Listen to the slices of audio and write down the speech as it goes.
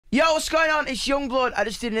Yo, what's going on? It's Yungblud. I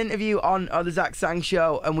just did an interview on the Zach Sang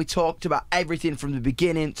Show, and we talked about everything from the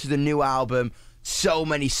beginning to the new album. So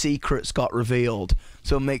many secrets got revealed.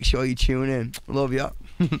 So make sure you tune in. Love ya.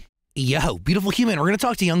 Yo, beautiful human. We're going to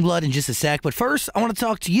talk to Yungblud in just a sec, but first, I want to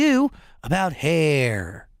talk to you about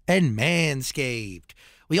hair and Manscaped.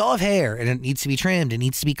 We all have hair, and it needs to be trimmed, it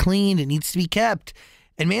needs to be cleaned, it needs to be kept,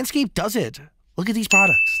 and Manscaped does it. Look at these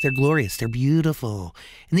products. They're glorious. They're beautiful.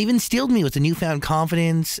 And they've instilled me with a newfound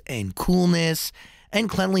confidence and coolness and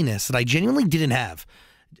cleanliness that I genuinely didn't have.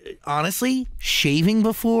 Honestly, shaving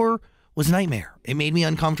before was a nightmare. It made me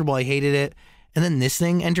uncomfortable. I hated it. And then this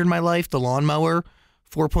thing entered my life, the Lawnmower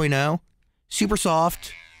 4.0. Super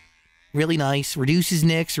soft, really nice, reduces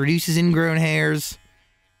nicks, reduces ingrown hairs.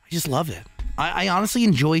 I just love it. I honestly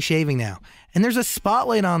enjoy shaving now. And there's a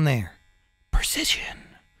spotlight on there. Precision.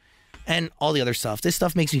 And all the other stuff. This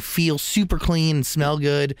stuff makes me feel super clean and smell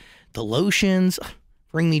good. The lotions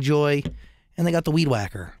bring me joy. And they got the Weed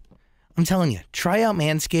Whacker. I'm telling you, try out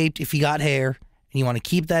Manscaped if you got hair and you want to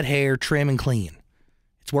keep that hair trim and clean.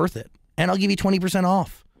 It's worth it. And I'll give you 20%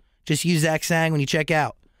 off. Just use Zach Sang when you check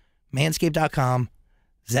out. Manscaped.com.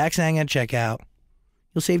 Zach Sang at checkout.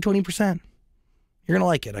 You'll save 20%. You're going to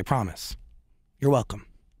like it, I promise. You're welcome.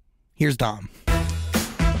 Here's Dom.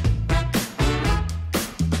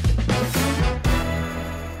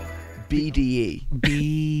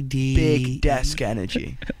 BDE. Big desk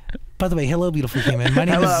energy. By the way, hello, beautiful human. My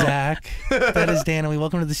name is Zach. That is Dan, and we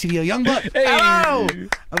welcome to the studio, Yungblud. Hey. Hello!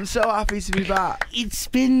 I'm so happy to be back. It's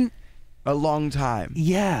been a long time.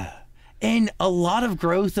 Yeah. And a lot of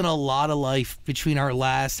growth and a lot of life between our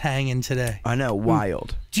last hang and today. I know,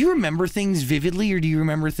 wild. Do you remember things vividly, or do you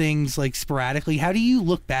remember things like sporadically? How do you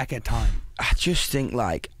look back at time? I just think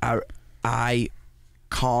like I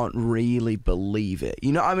can't really believe it.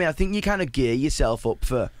 You know what I mean? I think you kind of gear yourself up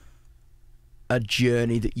for a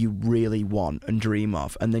journey that you really want and dream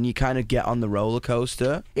of, and then you kind of get on the roller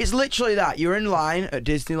coaster. It's literally that. You're in line at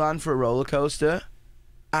Disneyland for a roller coaster,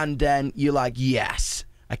 and then you're like, yes,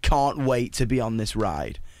 I can't wait to be on this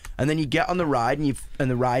ride. And then you get on the ride, and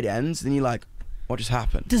the ride ends, and you're like, what just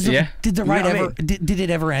happened? Did the ride ever? Did it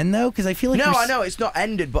ever end though? Because I feel like no, I know it's not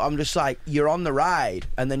ended, but I'm just like, you're on the ride,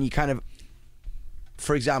 and then you kind of,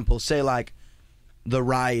 for example, say like the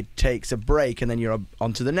ride takes a break and then you're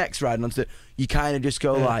onto the next ride, and you kind of just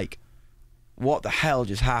go like, what the hell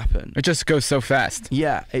just happened? It just goes so fast.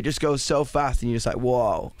 Yeah, it just goes so fast, and you're just like,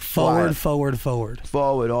 whoa. Forward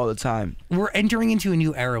all the time. We're entering into a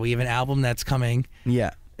new era. We have an album that's coming.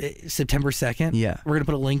 Yeah. September 2nd. Yeah. We're going to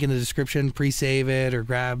put a link in the description. Pre-save it or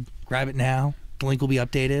grab it now. The link will be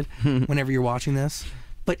updated whenever you're watching this.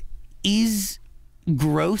 But is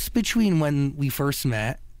growth between when we first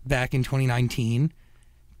met back in 2019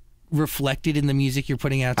 reflected in the music you're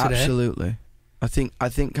putting out today? Absolutely. I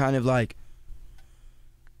think kind of like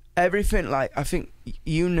everything, like I think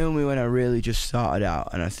you knew me when I really just started out,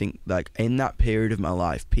 and I think like in that period of my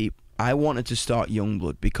life, I wanted to start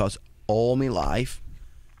Yungblud because all my life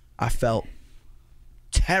I felt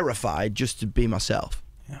terrified just to be myself.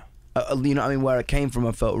 Yeah. You know what I mean? Where I came from,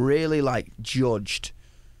 I felt really like judged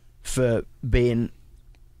for being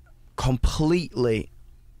completely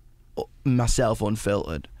myself,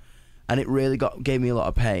 unfiltered, and it really gave me a lot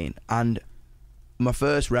of pain. And my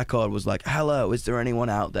first record was like, hello, is there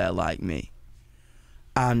anyone out there like me?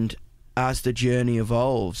 And as the journey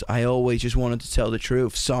evolves, I always just wanted to tell the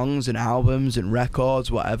truth. Songs and albums and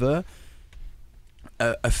records, whatever,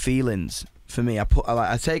 are feelings for me.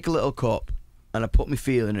 I take a little cup and I put my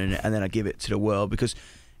feeling in it, and then I give it to the world, because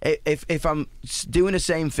if I'm doing the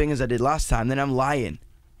same thing as I did last time, then I'm lying.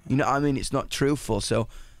 You know what I mean? It's not truthful. So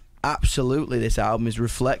absolutely, this album is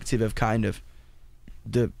reflective of kind of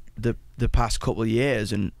the past couple of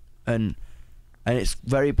years, and it's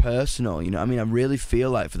very personal. You know what I mean? I really feel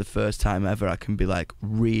like for the first time ever, I can be like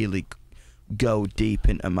really go deep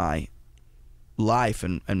into my life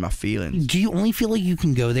and my feelings. Do you only feel like you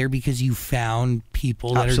can go there because you found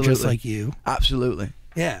people that are just like you? Absolutely.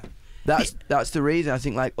 Yeah. That's the reason. I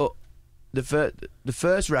think like the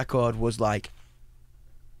first record was like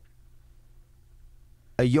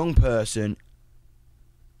a young person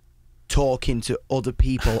talking to other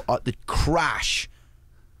people at the crash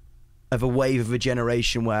of a wave of a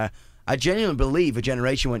generation where I genuinely believe a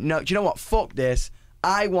generation went, no, do you know what? Fuck this.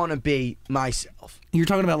 I want to be myself. You're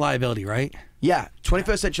talking about Liability, right? Yeah,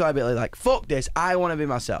 21st Century Liability. Like, fuck this. I want to be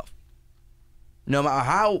myself. No matter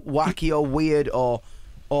how wacky or weird or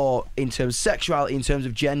in terms of sexuality, in terms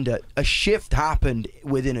of gender, a shift happened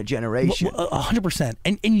within a generation. 100%.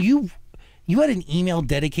 And you, you had an email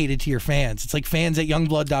dedicated to your fans. It's like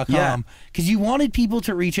fans@yungblud.com. Yeah. Because you wanted people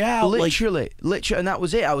to reach out. Literally, and that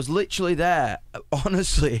was it. I was literally there.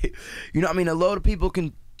 Honestly, you know what I mean? A load of people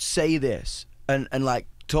can say this and like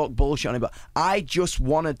talk bullshit on it, but I just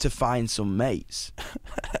wanted to find some mates.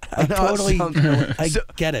 I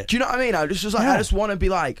get it. Do you know what I mean? I just was like, I just want to be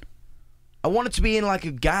like, I wanted to be in like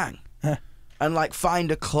a gang and like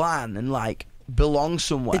find a clan and like belong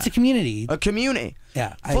somewhere. It's a community. A community.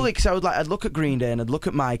 Yeah. Fully, because I would like, I'd look at Green Day and I'd look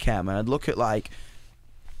at My Chem and I'd look at like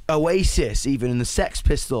Oasis, even, and the Sex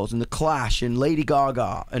Pistols and the Clash and Lady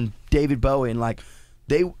Gaga and David Bowie, and like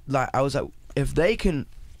I was like, if they can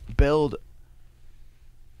build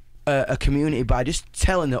a community by just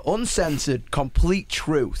telling the uncensored, complete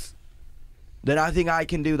truth, then I think I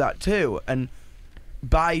can do that too. And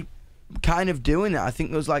by kind of doing that, I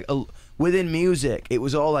think there was like within music, it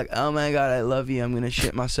was all like, oh my god, I love you, I'm gonna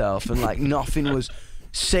shit myself, and like nothing was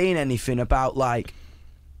saying anything about like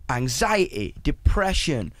anxiety,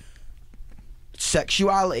 depression,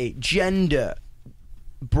 sexuality, gender,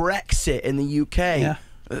 Brexit in the UK,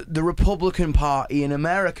 the Republican Party in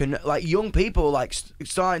America. Like young people like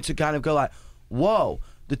starting to kind of go like, whoa,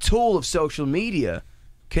 the tool of social media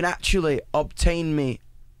can actually obtain me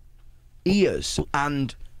ears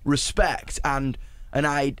and respect and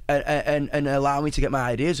allow me to get my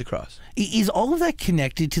ideas across. Is all of that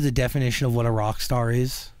connected to the definition of what a rock star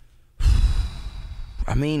is?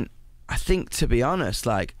 I mean, I think, to be honest,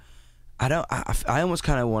 like, I almost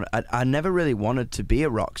kind of want, I never really wanted to be a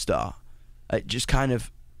rock star. It just kind of,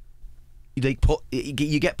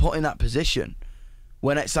 you get put in that position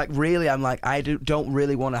when it's like, really, I'm like, I don't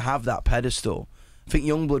really want to have that pedestal. I think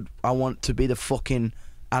Yungblud, I want to be the fucking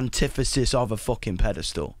antithesis of a fucking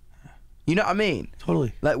pedestal. You know what I mean?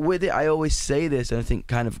 Totally. Like with it, I always say this, and I think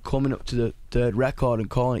kind of coming up to the third record and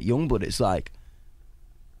calling it Yungblud, it's like,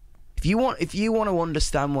 if you want to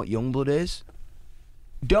understand what Yungblud is,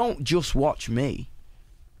 don't just watch me.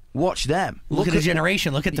 Watch them. Look at the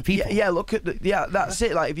generation. Look at the people. Yeah, look at that's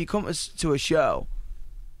it. Like if you come to a show,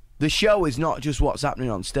 the show is not just what's happening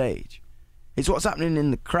on stage. It's what's happening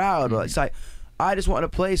in the crowd. It's like, I just wanted a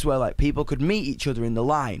place where like people could meet each other in the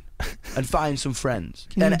line and find some friends.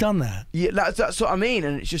 You've done that. Yeah, that's what I mean.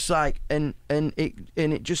 And it's just like, and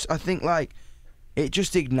it just, I think like, it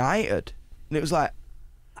just ignited. And it was like,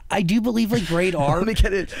 I do believe like great art. Let me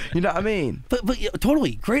get it. You know what I mean? But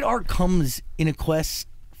totally, great art comes in a quest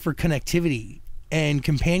for connectivity and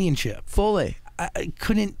companionship. Fully. I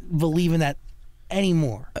couldn't believe in that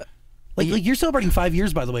anymore. Like you're celebrating 5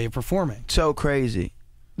 years, by the way, of performing. So crazy.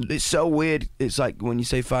 It's so weird. It's like when you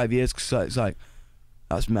say 5 years, cause it's like,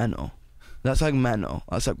 that's mental. That's like mental.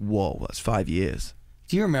 That's like, whoa, that's 5 years.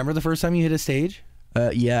 Do you remember the first time you hit a stage?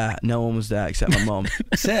 Yeah, no one was there except my mom.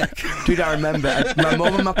 Sick. Dude, I remember my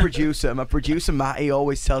mom and my producer Matt, he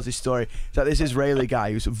always tells his story. It's like this Israeli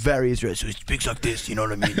guy who's very Israeli, so he speaks like this, you know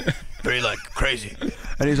what I mean? Very like crazy.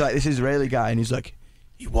 And he's like this Israeli guy, and he's like,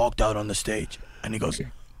 he walked out on the stage and he goes,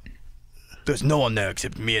 there's no one there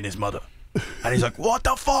except me and his mother. And he's like, what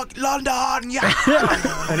the fuck, London, yeah.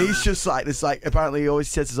 And he's just like this, like, apparently he always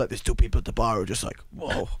says, it's like, there's two people at the bar who are just like,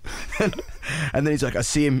 whoa. And then he's like, I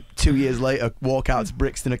see him 2 years later walk out to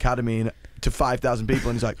Brixton Academy and to 5,000 people,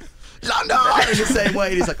 and he's like, London, in the same way.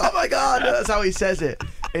 And he's like, oh my god, that's how he says it.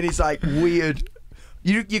 And he's like, weird.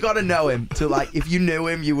 You got to know him to like, if you knew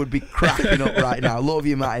him, you would be cracking up right now. Love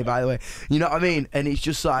you, Matty, by the way. You know what I mean? And he's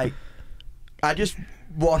just like, I just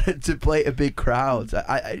wanted to play to big crowds.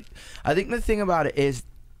 I think the thing about it is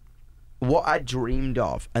what I dreamed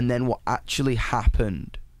of and then what actually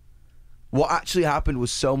happened. What actually happened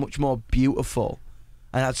was so much more beautiful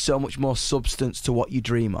and had so much more substance to what you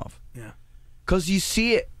dream of. Yeah. Because you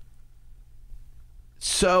see it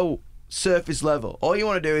so surface level. All you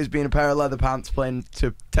want to do is be in a pair of leather pants playing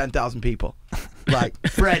to 10,000 people. Like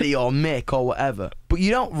Freddie or Mick or whatever. But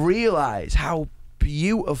you don't realise how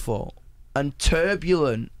beautiful and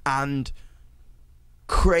turbulent and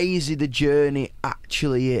crazy the journey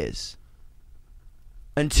actually is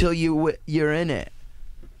until you're in it.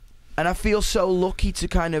 And I feel so lucky to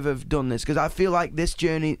kind of have done this, because I feel like this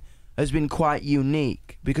journey has been quite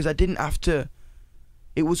unique, because I didn't have to,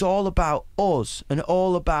 it was all about us and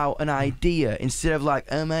all about an idea instead of like,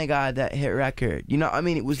 oh my god, that hit record, you know what I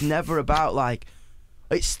mean? It was never about like,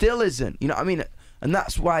 it still isn't, you know what I mean? And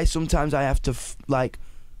that's why sometimes I have to like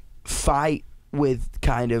fight with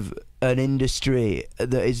kind of an industry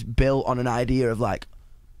that is built on an idea of like,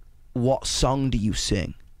 what song do you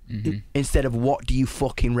sing, instead of what do you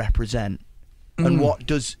fucking represent, and what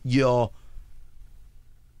does your,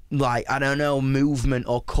 like, I don't know, movement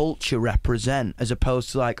or culture represent, as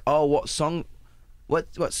opposed to like, oh, what song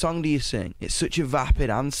what song do you sing? It's such a vapid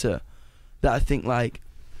answer that I think like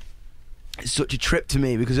it's such a trip to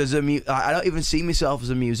me because as I don't even see myself as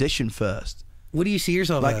a musician first. What do you see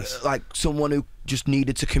yourself as? Like someone who just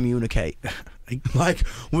needed to communicate. Like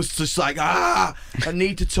was just like I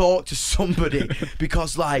need to talk to somebody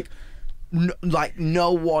because like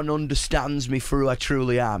no one understands me for who I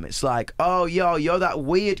truly am. It's like, oh yo, you're that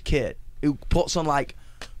weird kid who puts on like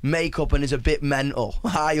makeup and is a bit mental.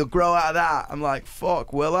 You'll grow out of that. I'm like,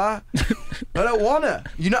 fuck, will I? I don't wanna.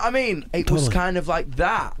 You know what I mean? It was kind of like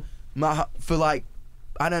that for like,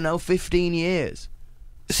 I don't know, 15 years,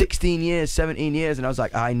 16 years, 17 years, and I was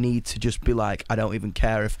like, I need to just be like, I don't even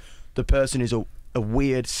care if the person is a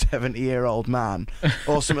weird 70-year-old man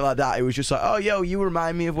or something like that. It was just like, oh yo, you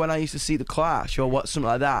remind me of when I used to see The Clash or what, something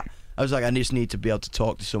like that. I was like, I just need to be able to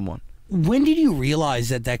talk to someone. When did you realize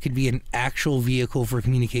that could be an actual vehicle for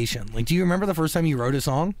communication? Like, do you remember the first time you wrote a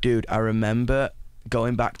song? Dude, I remember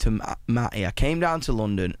going back to Matty. I came down to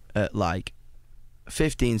London at like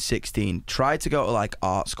 15, 16, tried to go to like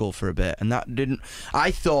art school for a bit, and that didn't.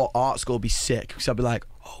 I thought art school would be sick because I'd be like,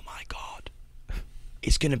 oh my God,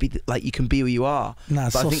 it's going to be like you can be who you are. Nah,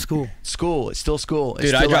 it's still school. It's still school.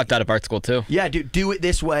 Dude, I dropped out of art school too. Yeah, dude, do it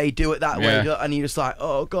this way, do it that way. And you're just like,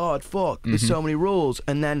 oh God, fuck, there's so many rules.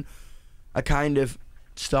 And then I kind of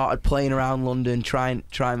started playing around London, trying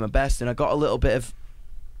my best, and I got a little bit of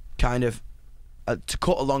kind of, to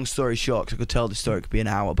cut a long story short, because I could tell the story, it could be an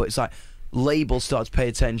hour, but it's like, labels started to pay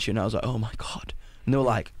attention. I was like, oh my God. And they were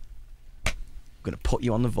like, I'm going to put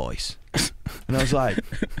you on The Voice. And I was like,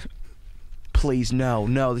 please, no,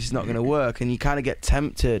 this is not going to work. And you kind of get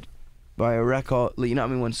tempted by a record, you know what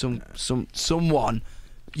I mean, when someone,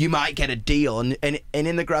 you might get a deal, and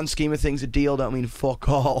in the grand scheme of things, a deal don't mean fuck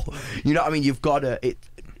all. You know what I mean? You've got to,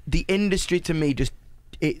 the industry to me just,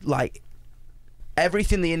 like,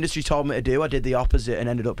 everything the industry told me to do, I did the opposite and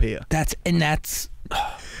ended up here. That's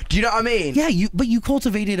do you know what I mean? Yeah, but you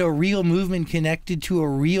cultivated a real movement connected to a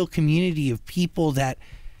real community of people that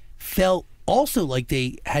felt also like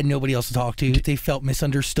they had nobody else to talk to. They felt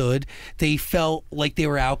misunderstood. They felt like they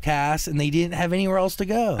were outcasts and they didn't have anywhere else to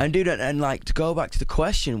go. And dude, and like to go back to the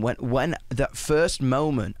question, when that first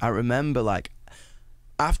moment, I remember like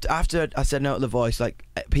after I said no to The Voice, like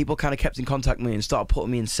people kind of kept in contact with me and started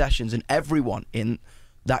putting me in sessions, and everyone in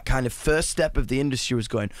that kind of first step of the industry was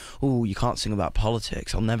going, oh, you can't sing about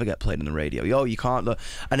politics, I'll never get played on the radio. Yo, you can't look.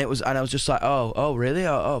 And I was just like, oh really?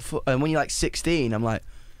 And when you're like 16, I'm like,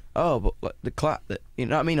 oh, but like you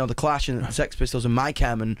know what I mean? Or the Clash and the Sex Pistols and My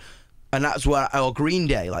Chem and that's where, or Green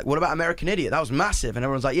Day, like, what about American Idiot? That was massive. And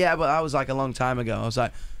everyone's like, yeah, but that was like a long time ago. I was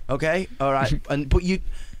like, okay, all right. But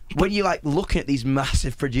when you like looking at these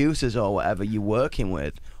massive producers or whatever you're working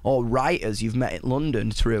with, or writers you've met in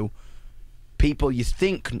London through people you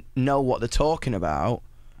think know what they're talking about,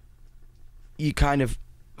 you kind of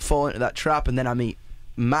fall into that trap. And then I meet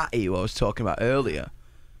Matty, who I was talking about earlier,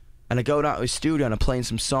 and I go down to his studio and I'm playing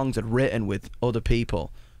some songs I'd written with other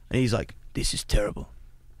people, and he's like, this is terrible,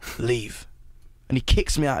 leave. And he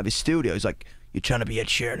kicks me out of his studio. He's like, you're trying to be Ed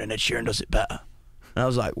Sheeran and Ed Sheeran does it better. And I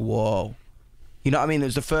was like, whoa. You know what I mean? It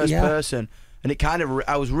was the first person, and it kind of,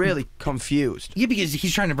 I was really confused. Yeah, because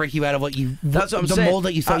he's trying to break you out of that's what I'm the saying. mold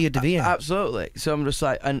that you thought you had to be in. Absolutely. So I'm just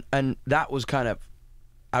like, and that was kind of,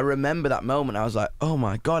 I remember that moment. I was like, oh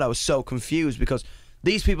my God, I was so confused because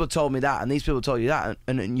these people told me that, and these people told you that,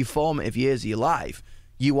 and in your formative years of your life,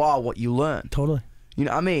 you are what you learn. Totally. You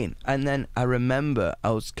know what I mean? And then I remember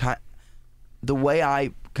the way I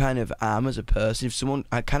kind of am as a person,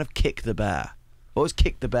 I kind of kick the bear. I've always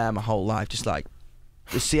kicked the bear my whole life, just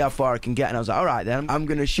see how far I can get. And I was like, all right, then I'm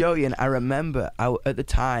going to show you. And I remember at the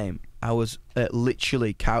time, I was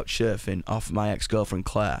literally couch surfing off my ex-girlfriend,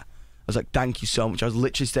 Claire. I was like, thank you so much. I was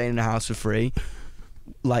literally staying in the house for free,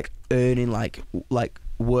 like earning, like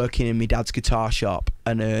working in my dad's guitar shop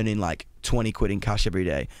and earning like 20 quid in cash every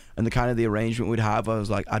day. And the arrangement we'd have, I was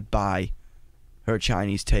like, I'd buy her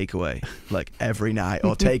Chinese takeaway like every night,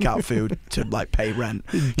 or take out food to like pay rent.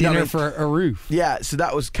 Dinner for a roof. Yeah, so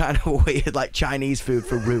that was kind of weird, like Chinese food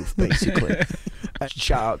for roof, basically.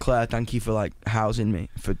 Shout out Claire, thank you for like housing me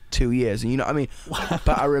for 2 years. And you know what I mean?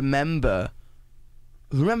 But I remember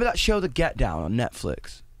that show The Get Down on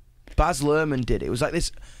Netflix? Baz Luhrmann did it. It was like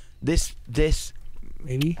this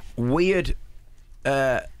maybe weird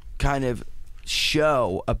kind of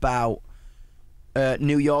show about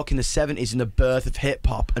New York in the 70s and the birth of hip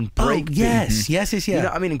hop and breakbeat. Yes. You know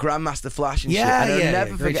what I mean? And Grandmaster Flash and shit. And I'll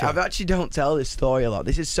never forget. I actually don't tell this story a lot.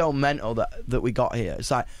 This is so mental that we got here.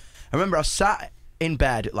 It's like, I remember I was sat in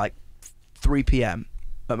bed at like 3 p.m.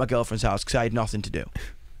 at my girlfriend's house because I had nothing to do.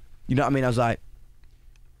 You know what I mean? I was like,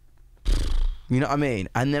 You know what I mean?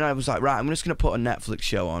 And then I was like, right, I'm just going to put a Netflix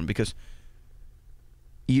show on because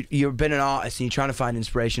you've been an artist and you're trying to find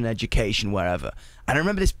inspiration, education, wherever. And I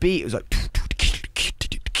remember this beat, it was like,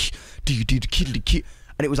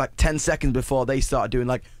 and it was like 10 seconds before they started doing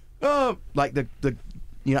like, oh, like the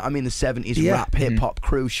you know what I mean, the 70s rap hip hop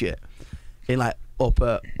crew shit in like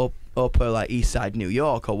upper like East Side New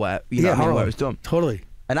York or where, you know what I mean, where it was done. Totally.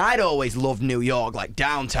 And I'd always loved New York, like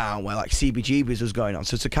downtown, where like CBGBs was going on.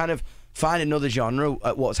 So to kind of find another genre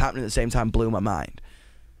at what's happening at the same time blew my mind.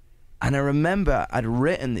 And I remember I'd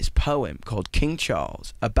written this poem called King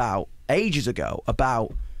Charles about, ages ago,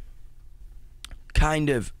 about kind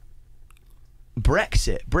of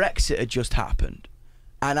Brexit. Brexit had just happened.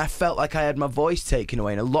 And I felt like I had my voice taken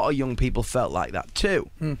away, and a lot of young people felt like that too.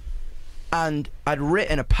 And I'd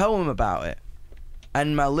written a poem about it.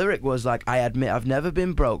 And my lyric was like, I admit I've never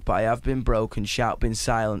been broke, but I have been broken, shout been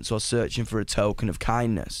silence, or searching for a token of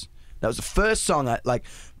kindness. That was the first song, a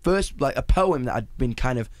poem that I'd been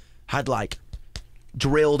kind of, had like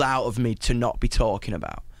drilled out of me to not be talking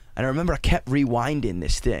about. And I remember I kept rewinding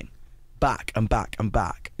this thing back and back and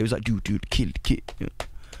back. It was like, dude, kill.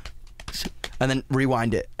 And then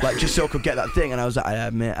rewind it, like just so I could get that thing. And I was like, I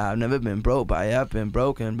admit I've never been broke, but I have been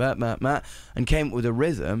broken, and came up with a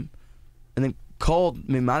rhythm, and then called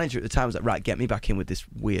my manager at the time. I was like, right, get me back in with this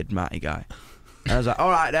weird Matty guy. And I was like, all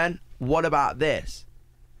right then, what about this?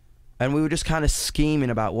 And we were just kind of scheming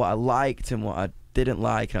about what I liked and what I didn't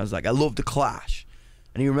like. And I was like, I love the Clash.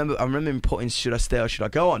 And I remember him putting Should I Stay or Should I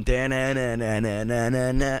Go on? And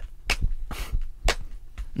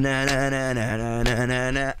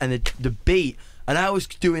the beat, and I was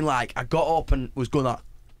doing like, I got up and was going like,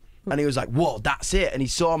 and he was like, whoa, that's it. And he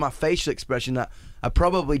saw my facial expression that I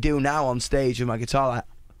probably do now on stage with my guitar,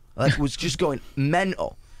 like was just going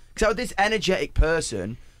mental. Because I was this energetic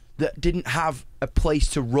person that didn't have a place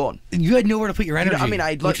to run. You had nowhere to put your energy. You know,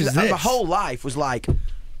 I mean, my whole life was like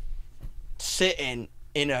sitting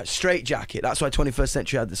in a straitjacket. That's why 21st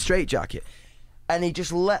Century had the straitjacket. And he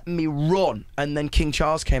just let me run. And then King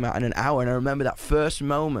Charles came out in an hour. And I remember that first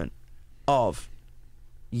moment of,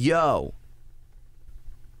 yo,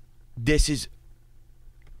 this is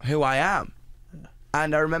who I am.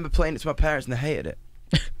 And I remember playing it to my parents and they hated it.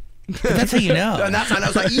 That's how you know. And I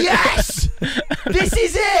was like, yes! This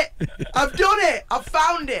is it! I've done it! I've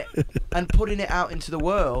found it! And putting it out into the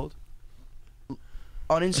world.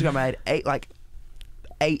 On Instagram, I had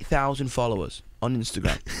 8,000 followers on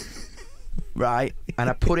Instagram. Right? And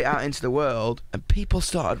I put it out into the world and people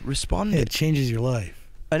started responding. It changes your life.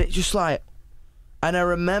 And it's just like, and I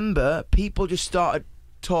remember people just started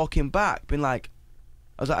talking back, being like,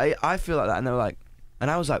 I was like, I feel like that. And they were like, and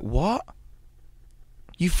I was like, what?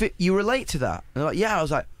 You relate to that? And they're like, yeah. I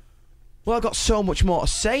was like, well, I've got so much more to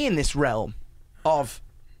say in this realm of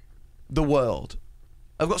the world.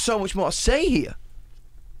 I've got so much more to say here.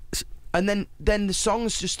 And then the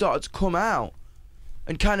songs just started to come out.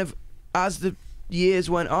 And kind of, as the years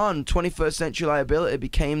went on, 21st Century Liability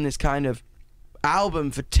became this kind of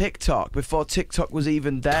album for TikTok before TikTok was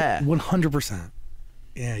even there. 100%.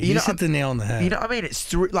 Yeah, you just hit the nail on the head. You know what I mean?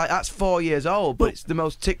 It's like, that's 4 years old, but it's the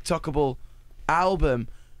most TikTokable album,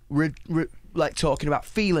 like talking about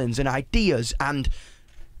feelings and ideas and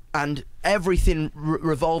everything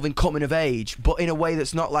revolving coming of age, but in a way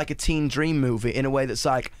that's not like a teen dream movie, in a way that's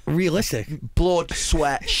like realistic, blood,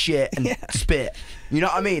 sweat, shit, and spit. You know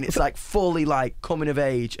what I mean? It's like fully like coming of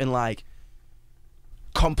age and like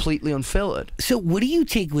completely unfiltered. So what do you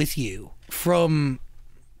take with you from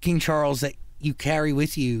King Charles that you carry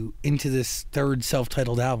with you into this third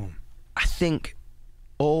self-titled album? I think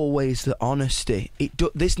always the honesty.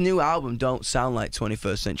 This new album don't sound like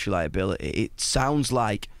 21st Century Liability. It sounds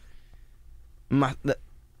like my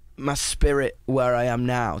spirit where I am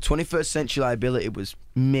now. 21st Century Liability was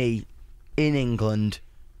me in England.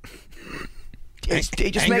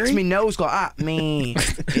 It just makes me nose go me.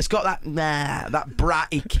 It's got that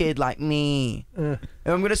bratty kid like me. And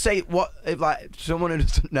I'm gonna say, what if like someone who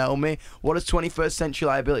doesn't know me, what does 21st Century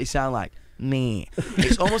Liability sound like? Me.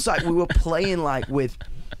 It's almost like we were playing like with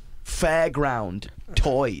fairground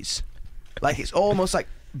toys. Like it's almost like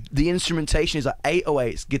the instrumentation is like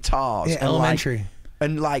 808s, guitars, and elementary,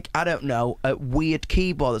 and like I don't know, a weird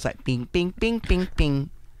keyboard that's like bing, bing, bing, bing, bing.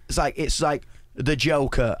 It's like the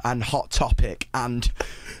Joker and Hot Topic and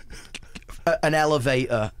an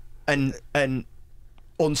elevator and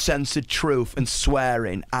uncensored truth and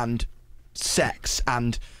swearing and sex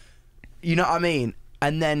and you know what I mean.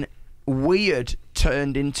 And then Weird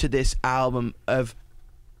turned into this album of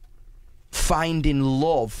finding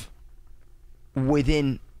love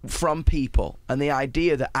from people, and the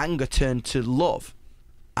idea that anger turned to love,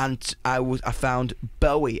 and I found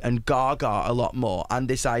Bowie and Gaga a lot more, and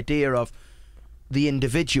this idea of the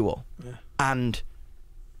individual, and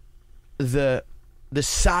the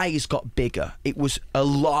size got bigger. It was a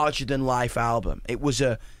larger than life album. It was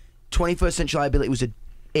a 21st Century Liability. It was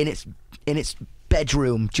in its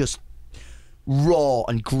bedroom, just raw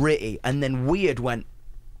and gritty, and then Weird went,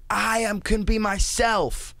 can be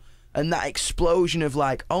myself, and that explosion of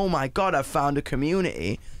like, oh my god, I've found a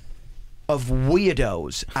community of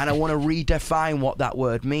weirdos, and I want to redefine what that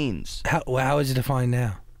word means. How is it defined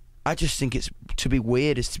now? I just think it's to be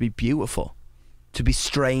weird is to be beautiful, to be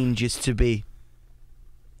strange is to be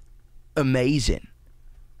amazing.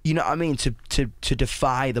 You know what I mean? To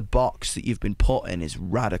defy the box that you've been put in is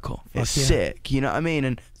radical. It's sick. You know what I mean?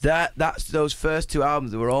 And that's those first two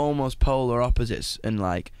albums that were almost polar opposites, and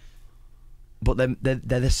like, but they're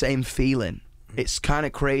the same feeling. It's kind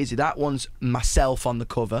of crazy. That one's myself on the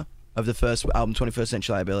cover of the first album, 21st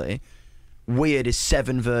Century Liability. Weird is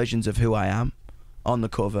 7 versions of who I am on the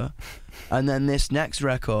cover, and then this next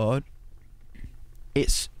record,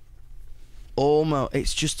 it's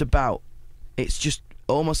just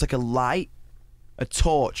almost like a light, a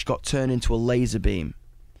torch got turned into a laser beam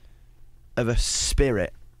of a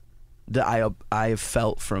spirit that I have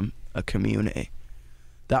felt from a community.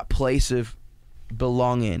 That place of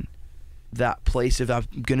belonging, that place of I'm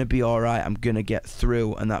gonna be alright, I'm gonna get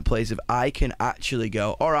through, and that place of I can actually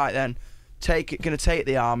go, alright then, gonna take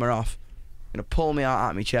the armour off, gonna pull me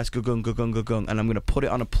out my chest, gung, and I'm gonna put it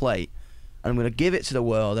on a plate, and I'm gonna give it to the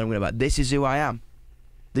world, and I'm gonna be like, this is who I am.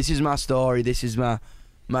 This is my story, this is my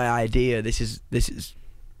idea, this is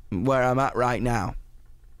where I'm at right now.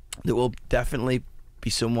 There will definitely be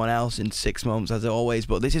someone else in 6 months, as always,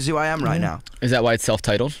 but this is who I am right now. Is that why it's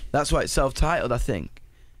self-titled? That's why it's self-titled, I think.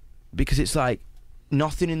 Because it's like,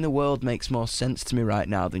 nothing in the world makes more sense to me right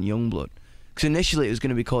now than Yungblud. Because initially it was going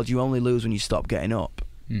to be called You Only Lose When You Stop Getting Up.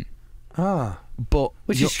 But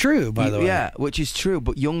which is true, by the way. Yeah, which is true,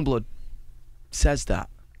 but Yungblud says that.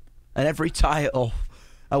 And every title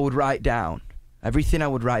I would write down, everything I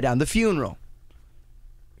would write down, The Funeral,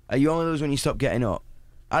 You Only Lose When You Stop Getting Up,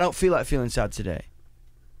 I don't feel like feeling sad today.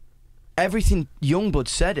 Everything, Yungblud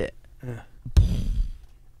said it.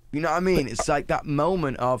 You know what I mean? It's like that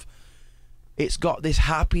moment of, it's got this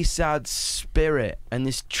happy, sad spirit, and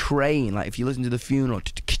this train, like if you listen to The Funeral,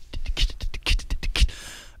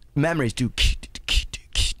 memories do,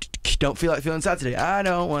 don't feel like feeling sad today, I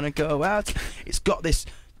don't want to go out. It's got this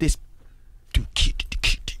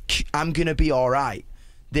I'm gonna be alright.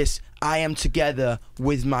 This, I am together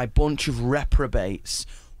with my bunch of reprobates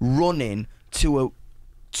running to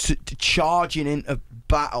charging into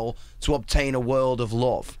battle to obtain a world of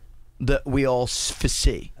love that we all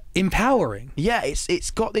foresee. Empowering. Yeah,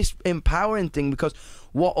 it's got this empowering thing, because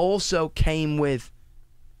what also came with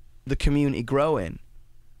the community growing,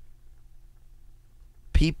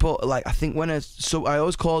 people, like, I think I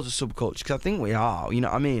always call it a subculture, because I think we are, you know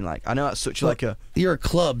what I mean? Like, I know that's such like a... You're a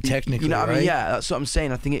club, technically, you know what right? I mean? Yeah, that's what I'm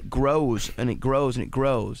saying. I think it grows, and it grows, and it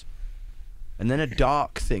grows. And then a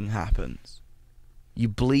dark thing happens. You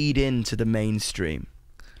bleed into the mainstream.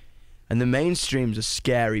 And the mainstream's a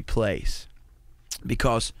scary place,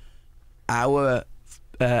 because our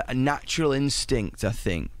natural instinct, I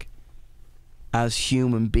think, as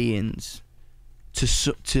human beings,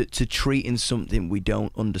 to treating something we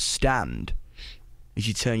don't understand, is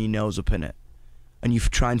you turn your nose up in it, and you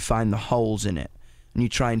try and find the holes in it, and you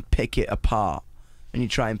try and pick it apart, and you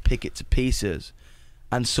try and pick it to pieces.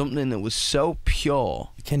 And something that was so pure,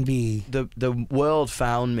 it can be, the world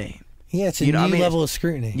found me. Yeah, it's a new level of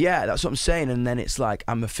scrutiny. Yeah, that's what I'm saying. And then it's like,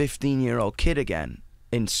 I'm a 15-year-old kid again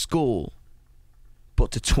in school,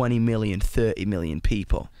 but to 20 million, 30 million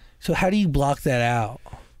people. So how do you block that out?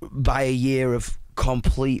 By a year of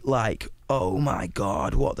complete, like, oh my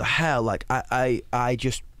God, what the hell? Like, I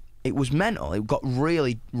just, it was mental. It got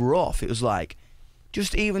really rough. It was like,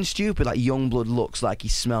 just even stupid, like Yungblud looks like he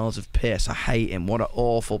smells of piss. I hate him. What an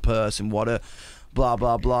awful person. What a blah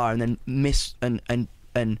blah blah. And then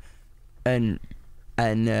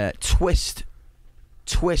twist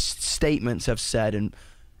statements I've said. And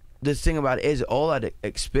the thing about it is, all I'd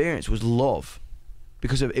experienced was love,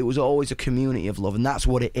 because it was always a community of love, and that's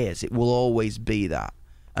what it is. It will always be that.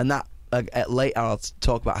 And that, later I'll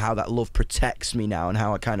talk about how that love protects me now and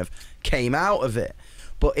how I kind of came out of it.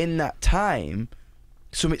 But in that time,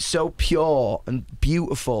 something so pure and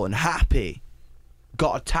beautiful and happy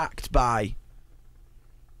got attacked by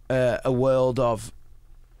a world of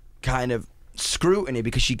kind of scrutiny,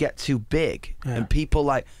 because you get too big. And people,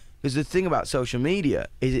 like, because the thing about social media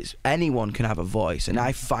is anyone can have a voice, and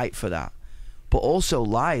I fight for that. but also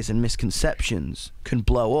lies and misconceptions can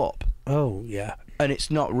blow up. Oh, yeah. And it's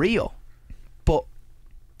not real. But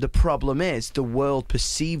the problem is the world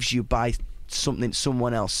perceives you by something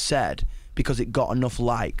someone else said because it got enough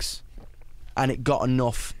likes and it got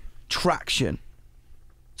enough traction.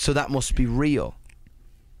 So that must be real.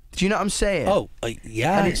 Do you know what I'm saying? Oh,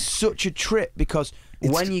 yeah. And it's such a trip because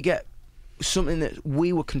when you get something that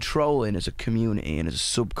we were controlling as a community and as a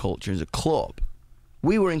subculture, as a club,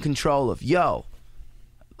 we were in control of, yo,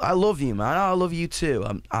 I love you, man. I love you too.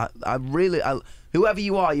 I really, whoever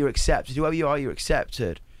you are, you're accepted. Whoever you are, you're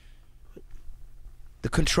accepted. The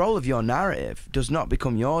control of your narrative does not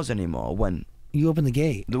become yours anymore when you open the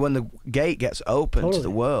gate. When the gate gets open to the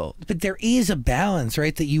world. But there is a balance,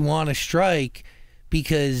 right, that you want to strike,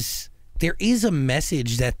 because there is a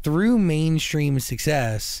message that through mainstream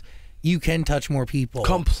success, you can touch more people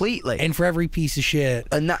completely. And for every piece of shit,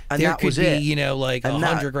 and that could was be, it. you know, like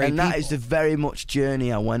 100 great people. And that is the very much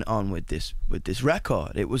journey I went on with this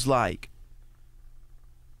record. It was like,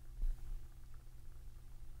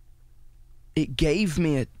 it gave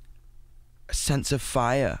me a sense of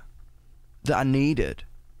fire that I needed.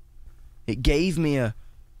 It gave me a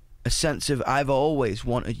sense of, I've always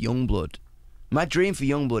wanted Yungblud. My dream for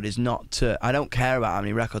Yungblud is not to, I don't care about how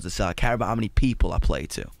many records I sell, I care about how many people I play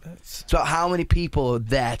to. It's about how many people are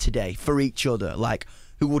there today for each other, like,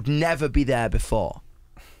 who would never be there before.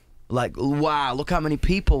 Like, wow, look how many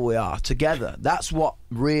people we are together. That's what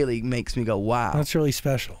really makes me go, wow. That's really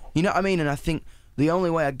special. You know what I mean? And I think the only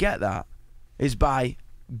way I get that is by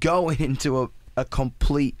going into a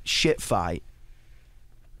complete shit fight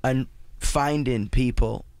and finding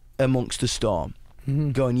people amongst the storm,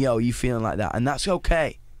 going, yo, you feeling like that? And that's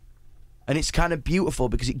okay. And it's kind of beautiful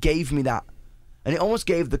because it gave me that, and it almost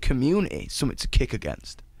gave the community something to kick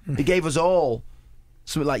against. It gave us all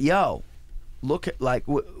something like, yo, look at, like,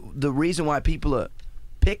 the reason why people are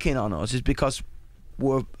picking on us is because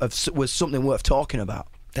we're something worth talking about.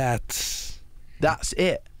 That's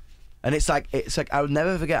it. And it's like I would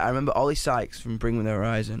never forget. I remember Ollie Sykes from Bring Me the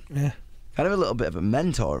Horizon. Yeah. Kind of a little bit of a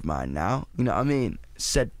mentor of mine now. You know what I mean?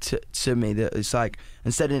 Said to me that it's like,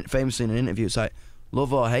 and said it famously in an interview, it's like,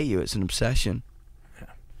 love or hate you, it's an obsession.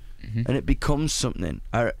 Yeah. And it becomes something.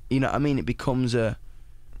 You know what I mean? It becomes a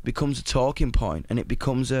talking point, and it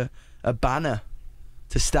becomes a banner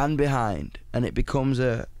to stand behind, and it becomes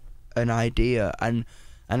an idea, and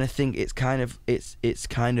I think it's kind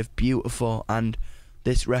of beautiful. And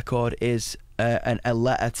this record is a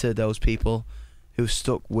letter to those people who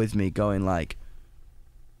stuck with me, going like,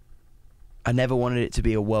 I never wanted it to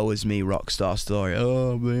be a woe is me rock star story.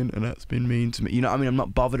 Oh, the internet's been mean to me. You know what I mean? I'm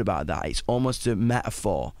not bothered about that. It's almost a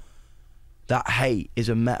metaphor. That hate is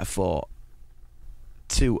a metaphor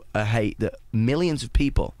to a hate that millions of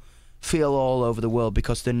people feel all over the world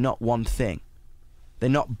because they're not one thing. They're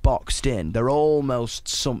not boxed in. They're almost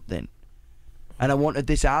something. And I wanted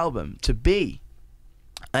this album to be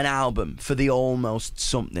an album for the almost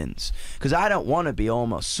somethings, because I don't want to be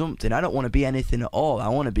almost something. I don't want to be anything at all. I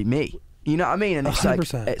want to be me. You know what I mean? And it's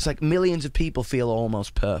 100%. it's like millions of people feel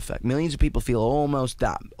almost perfect. Millions of people feel almost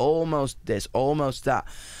that, almost this, almost that.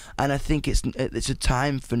 And I think it's a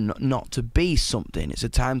time for not to be something. It's a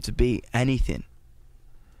time to be anything.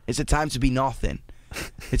 It's a time to be nothing.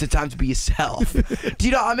 It's a time to be yourself. Do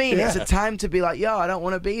you know what I mean? Yeah. It's a time to be like, yo, I don't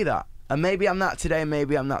want to be that. And maybe I'm not today,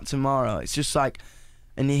 maybe I'm not tomorrow. It's just like,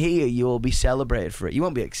 and here you will be celebrated for it. You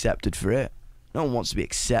won't be accepted for it. No one wants to be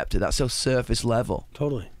accepted. That's so surface level.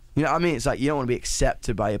 Totally. You know what I mean? It's like, you don't want to be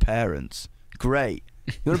accepted by your parents. Great.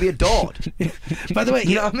 You want to be adored. By the way,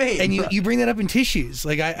 you know what I mean? And you bring that up in tissues.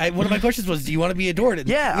 Like, one of my questions was, do you want to be adored? And,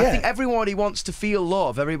 yeah, I think everybody wants to feel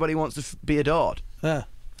love. Everybody wants to be adored.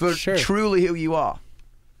 For truly who you are.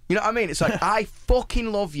 You know what I mean? It's like, I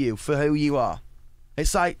fucking love you for who you are.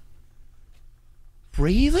 It's like,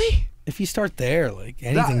 really? If you start there, like,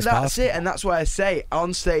 anything's possible. That's it, and that's why I say,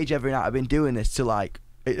 on stage every night, I've been doing this to, like,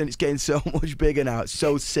 and it's getting so much bigger now. It's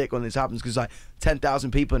so sick when this happens, because, like, 10,000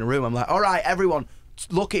 people in a room. I'm like, all right, everyone,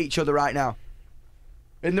 look at each other right now.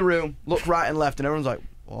 In the room, look right and left, and everyone's like,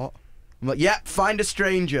 what? I'm like, yeah, find a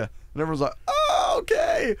stranger. And everyone's like, oh,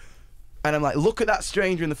 okay. And I'm like, look at that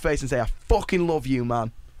stranger in the face and say, I fucking love you,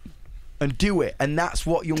 man. And do it. And that's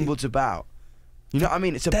what Yungblud's about. You know what I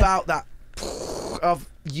mean? It's about that of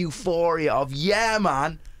euphoria of, yeah,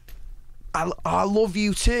 man, I love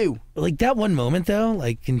you too. Like, that one moment though,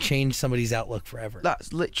 like, can change somebody's outlook forever.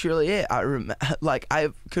 That's literally it. I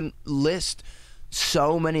can list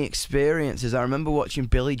so many experiences. I remember watching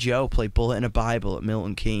Billy Joe play Bullet in a Bible at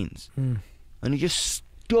Milton Keynes, and he just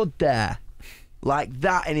stood there like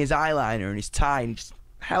that in his eyeliner and his tie, and he just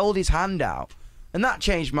held his hand out, and that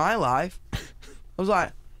changed my life. I was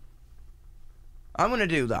like, I'm going to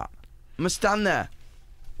do that. I'm going to stand there,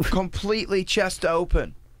 completely chest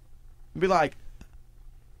open, and be like,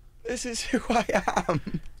 this is who I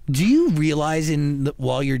am. Do you realize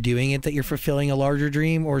while you're doing it that you're fulfilling a larger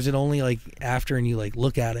dream, or is it only like after and you like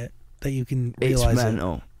look at it that you can realize it's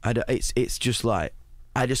mental. It's just like,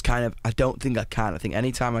 I don't think I can. I think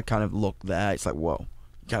anytime I kind of look there, it's like, whoa.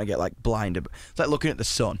 You kind of get like blinded. It's like looking at the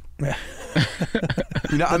sun. You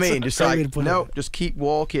know what I mean? Just like, no, just keep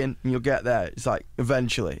walking and you'll get there. It's like,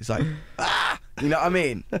 eventually, it's like, you know what I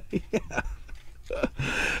mean?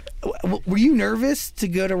 Were you nervous to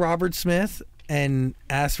go to Robert Smith and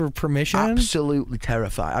ask for permission? Absolutely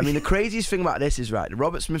terrified. I mean, the craziest thing about this is, right, the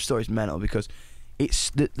Robert Smith story is mental because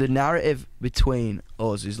it's the narrative between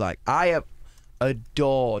us is like, I have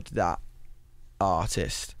adored that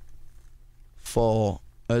artist for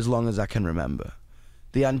as long as I can remember.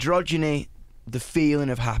 The androgyny, the feeling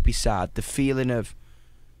of happy, sad, the feeling of,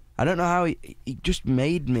 I don't know how he just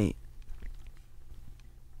made me.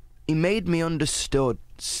 He made me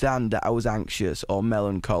understand that I was anxious or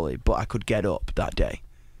melancholy, but I could get up that day.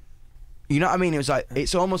 You know what I mean? It was like,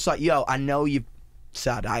 it's almost like, yo, I know you're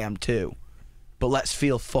sad, I am too, but let's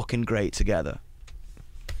feel fucking great together.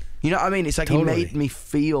 You know what I mean? It's like Totally. He made me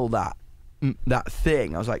feel that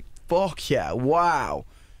thing. I was like, fuck yeah, wow.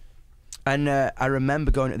 And I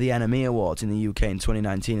remember going to the NME Awards in the UK in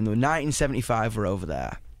 2019, and the 1975 were over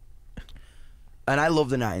there. And I love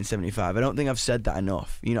the 1975. I don't think I've said that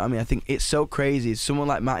enough. You know what I mean? I think it's so crazy. Someone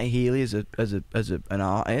like Matty Healy as an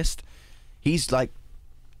artist, he's like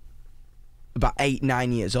about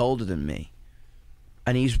 8-9 years older than me,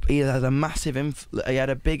 and he has a massive he had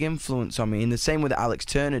a big influence on me in the same way that Alex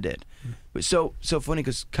Turner did. But so funny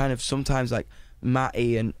because kind of sometimes like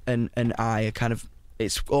Matty and I are kind of,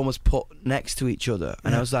 it's almost put next to each other.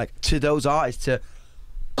 And I was like, to those artists, to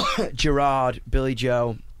Gerard, Billy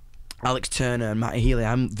Joe, Alex Turner and Matty Healy,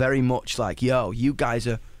 I'm very much like, yo, you guys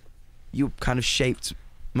you kind of shaped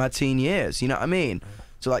my teen years, you know what I mean?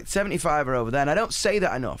 So like 75 are over there, and I don't say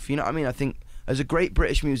that enough, you know what I mean? I think as a great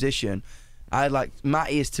British musician,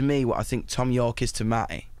 Matty is to me what I think Tom York is to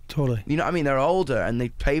Matty. Totally. You know what I mean? They're older and they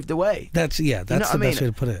paved the way. That's the best way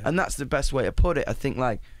to put it. And that's the best way to put it. I think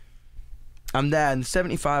like, I'm there and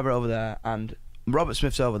 75 are over there and Robert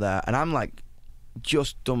Smith's over there, and I'm like,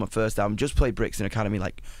 just done my first album, just played Brixton Academy,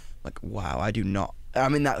 like wow,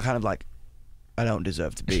 I'm in that kind of like, I don't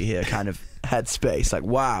deserve to be here kind of headspace, like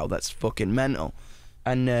wow, that's fucking mental.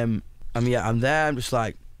 And I'm there, I'm just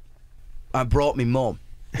like, I brought me mum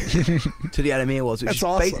to the NME Awards, which that's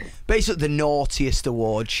awesome. Basically the naughtiest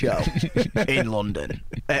award show in London,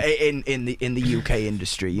 in the UK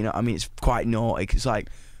industry, you know what I mean? It's quite naughty, it's like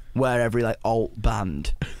where every like alt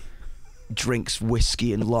band drinks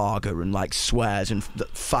whiskey and lager and like swears and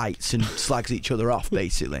fights and slags each other off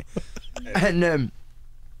basically. And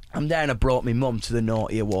I'm there and I brought my mum to the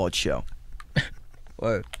naughty award show.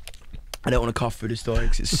 Whoa. I don't want to cough through the story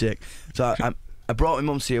because it's sick. So I brought my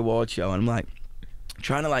mum to the award show, and I'm like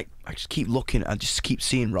trying to like, I just keep looking, I just keep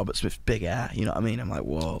seeing Robert Smith's big hair, you know what I mean? I'm like,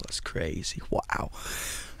 whoa, that's crazy, wow.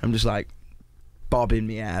 I'm just like bobbing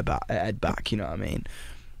my head back, you know what I mean?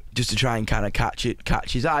 Just to try and kind of catch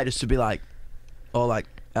his eye, just to be like, oh, like,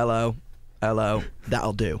 hello,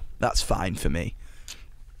 that'll do. That's fine for me.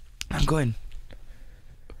 I'm going,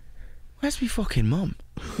 where's my fucking mum?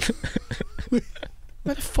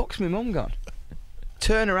 Where the fuck's my mum gone?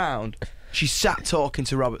 Turn around, she's sat talking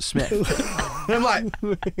to Robert Smith. And I'm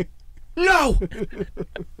like, no!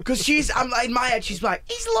 Because I'm like, in my head, she's like,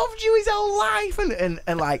 he's loved you his whole life.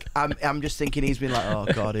 And like, I'm just thinking he's been like, oh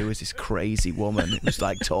God, who is this crazy woman who's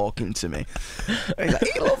like talking to me? And he's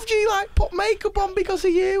like, he loved you, like, put makeup on because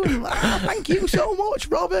of you. And I'm like, oh, thank you so much,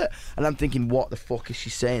 Robert. And I'm thinking, what the fuck is she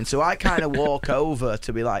saying? So I kind of walk over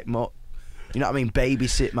to be like, you know what I mean,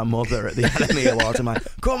 babysit my mother at the Academy Awards. I'm like,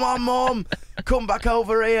 come on, Mum, come back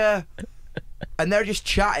over here. And they're just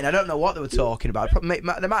chatting. I don't know what they were talking about. They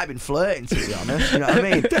might have been flirting, to be honest. You know what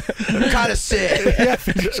I mean? I'm kind of sick.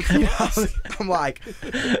 You know, I'm like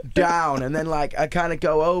down, and then like I kind of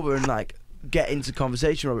go over and like get into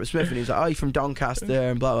conversation with Robert Smith, and he's like, "Oh, you're from Doncaster,"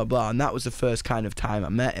 and blah blah blah. And that was the first kind of time I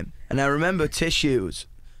met him. And I remember Tissues.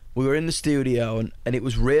 We were in the studio, and it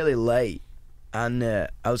was really late, and I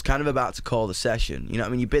was kind of about to call the session. You know what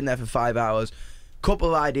I mean? You've been there for 5 hours. Couple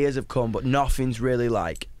of ideas have come, but nothing's really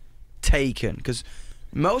like taken, because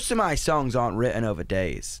most of my songs aren't written over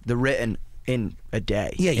days. They're written in a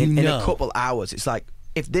day, in a couple hours. It's like,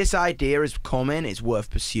 if this idea is coming, it's worth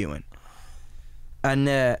pursuing. And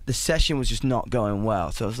the session was just not going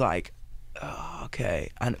well, so I was like, oh, okay.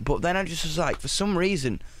 But then I just was like, for some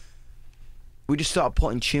reason we just started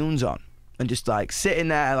putting tunes on, and just like sitting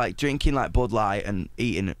there like drinking like Bud Light and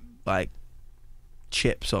eating like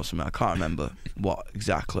chips or something. I can't remember what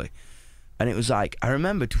exactly. And it was like, I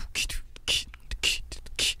remember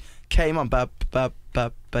came on,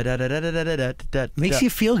 Makes you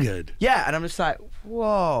feel good. Yeah, and I'm just like,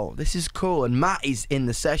 whoa, this is cool. And Matty's in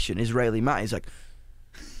the session, Israeli Matt. He's like,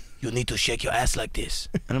 you need to shake your ass like this.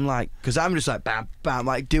 And I'm like, because I'm just like, bam, bam,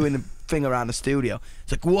 like doing the thing around the studio.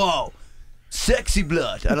 It's like, whoa, sexy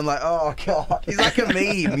blood. And I'm like, oh, God. He's like a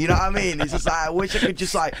meme, you know what I mean? He's just like, I wish I could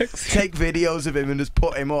just like take videos of him and just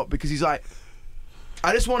put him up, because he's like,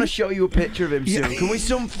 I just want to show you a picture of him soon.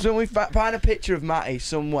 Can we find a picture of Matty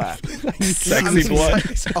somewhere? Sexy blood.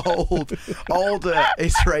 This older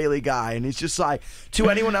Israeli guy, and he's just like, to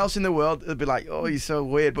anyone else in the world, they'd be like, oh, you're so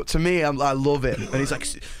weird. But to me, I love it. And he's like,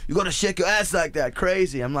 you got to shake your ass like that,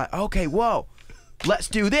 crazy. I'm like, okay, whoa, let's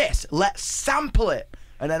do this. Let's sample it.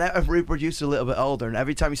 And then every producer's a little bit older, and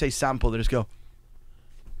every time you say sample, they just go,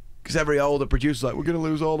 because every older producer's like, we're going to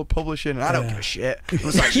lose all the publishing. And I don't give a shit. I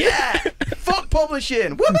was like, yeah, fuck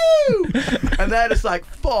publishing. Woohoo! And they're just like,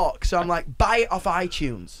 fuck. So I'm like, buy it off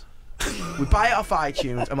iTunes. We buy it off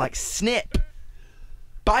iTunes. I'm like, snip.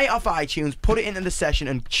 Buy it off iTunes, put it into the session,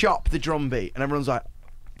 and chop the drum beat. And everyone's like,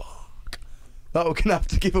 fuck. That we're going to have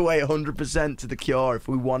to give away 100% to The Cure if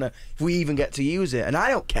we even get to use it. And I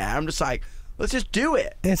don't care. I'm just like, let's just do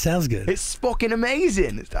it. It sounds good. It's fucking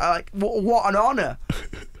amazing. It's like, what an honor.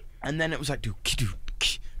 And then it was like,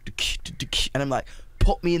 and I'm like,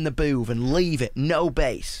 put me in the booth and leave it, no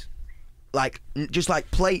bass. Like, just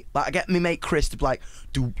like play, like I get me mate Chris to like,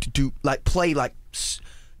 like play like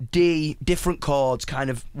D, different chords,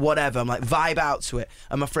 kind of whatever. I'm like, vibe out to it.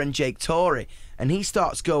 And my friend Jake Torrey, and he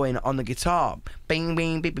starts going on the guitar, bing,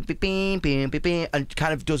 bing, bing, bing, bing, bing, bing, bing, and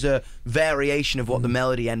kind of does a variation of what the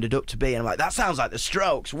melody ended up to be. And I'm like, that sounds like the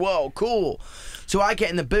Strokes. Whoa, cool. So I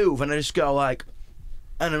get in the booth and I just go like,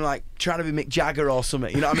 and I'm like trying to be Mick Jagger or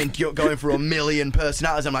something, you know what I mean? Going for a million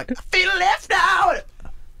personalities. I'm like, I feel left out.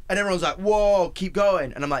 And everyone's like, whoa, keep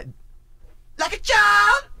going. And I'm like a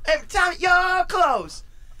child every time you're close.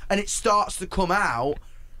 And it starts to come out,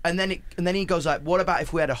 and then he goes like, what about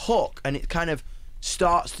if we had a hook? And it kind of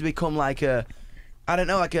starts to become like a, I don't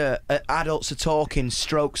know, like a adults are talking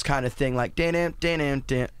Strokes kind of thing, like din din.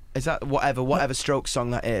 Is that whatever Strokes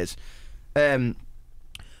song that is?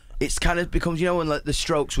 It's kind of becomes, you know, when like the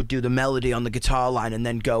Strokes would do the melody on the guitar line and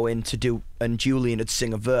then go in to do, and Julian would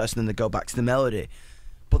sing a verse and then they'd go back to the melody.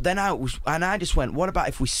 But then I just went, what about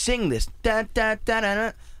if we sing this? Da, da, da, da,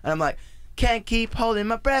 da. And I'm like, can't keep holding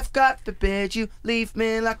my breath, God forbid you leave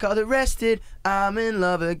me like all the rest did. I'm in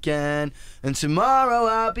love again, and tomorrow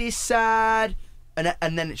I'll be sad. And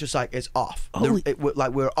then it's just like, it's off.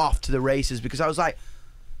 Like we're off to the races, because I was like,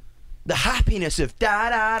 the happiness of da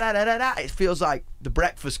da da da da da. It feels like The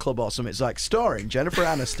Breakfast Club or something. It's like starring Jennifer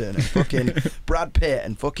Aniston and fucking Brad Pitt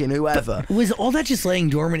and fucking whoever. But was all that just laying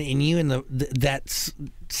dormant in you, and that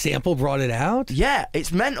sample brought it out? Yeah,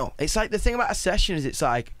 it's mental. It's like the thing about a session is it's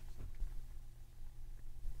like,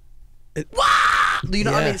 you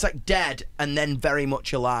know what I mean? It's like dead and then very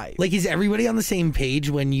much alive. Like, is everybody on the same page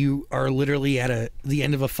when you are literally at the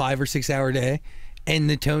end of a 5 or 6 hour day? And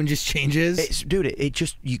the tone just changes? It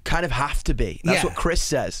just, you kind of have to be. That's what Chris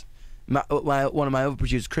says. One of my other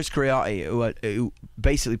producers, Chris Cariati, who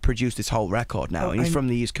basically produced this whole record now. And he's from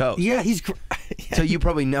the East Coast. Yeah, so you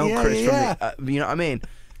probably know Chris from the, you know what I mean?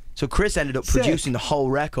 So Chris ended up producing the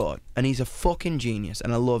whole record, and he's a fucking genius,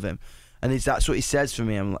 and I love him. And that's what he says for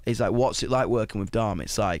me. He's like, what's it like working with Dom?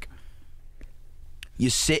 It's like,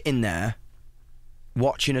 you're sitting there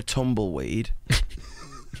watching a tumbleweed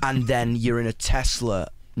and then you're in a Tesla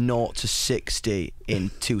 0 to 60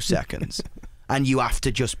 in 2 seconds. And you have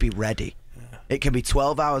to just be ready. It can be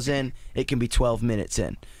 12 hours in, it can be 12 minutes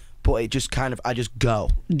in. But it just kind of, I just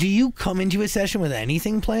go. Do you come into a session with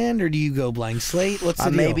anything planned, or do you go blank slate? What's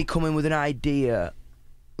the deal? I may be coming with an idea.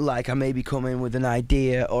 Like, I may be coming with an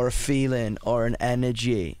idea or a feeling or an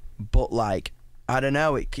energy. But, like, I don't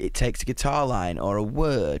know, it takes a guitar line or a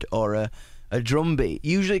word or a drum beat.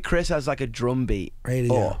 Usually Chris has like a drum beat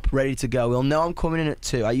ready to go. He'll know I'm coming in at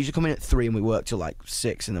 2. I usually come in at 3 and we work till like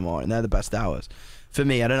 6 in the morning. They're the best hours for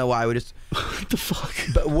me. I don't know why. We just what the fuck?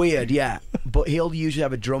 But weird, yeah. But he'll usually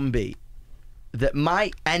have a drum beat that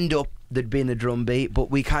might end up being the drum beat,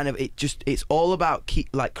 but we kind of, it's all about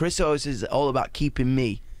like Chris always is all about keeping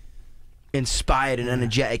me inspired and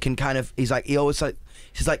energetic, and kind of he's like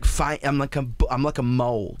I'm like a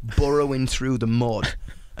mole burrowing through the mud.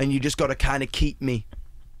 And you just got to kind of keep me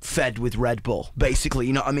fed with Red Bull, basically,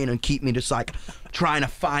 you know what I mean? And keep me just like trying to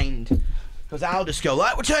find, because I'll just go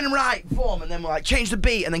like, we're turning right, form, and then we're like, change the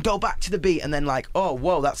beat, and then go back to the beat, and then like, oh,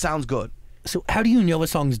 whoa, that sounds good. So how do you know a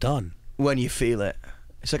song's done? When you feel it.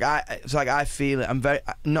 It's like I feel it.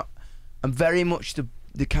 I'm very much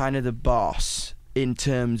the kind of the boss in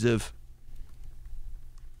terms of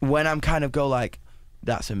when I'm kind of go like,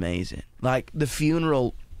 that's amazing. Like the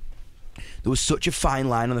funeral, there was such a fine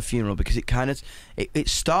line on the funeral because it kind of it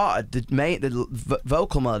started the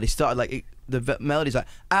vocal melody started like the melody's like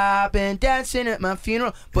I've been dancing at my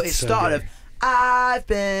funeral, but it started I've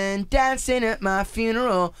been dancing at my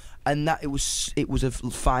funeral, and that it was a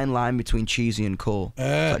fine line between cheesy and cool.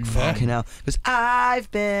 Like fucking hell, because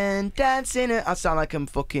I've been dancing I sound like I'm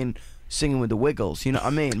fucking singing with the Wiggles, you know what I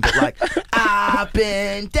mean? But like I've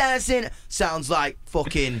been dancing sounds like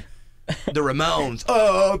fucking the Ramones.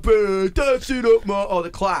 I've been dancing up my or the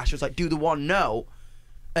Clash. It was like do the one note,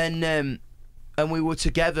 and we were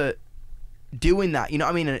together doing that, you know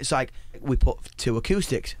what I mean? And it's like we put two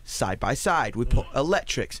acoustics side by side, we put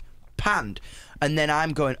electrics panned, and then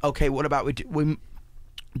I'm going, okay, what about we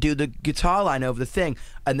do the guitar line over the thing,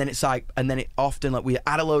 and then it's like, and then it often like we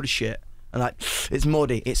add a load of shit and like it's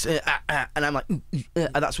muddy, it's and I'm like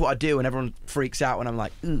and that's what I do, and everyone freaks out when I'm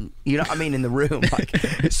like you know what I mean, in the room. Like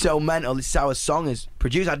it's so mental. This is how a song is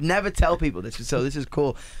produced. I'd never tell people this, so this is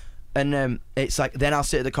cool. And it's like then I'll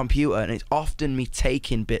sit at the computer and it's often me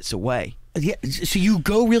taking bits away. Yeah, so you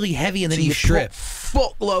go really heavy and then you strip.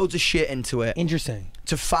 Fuck loads of shit into it. Interesting.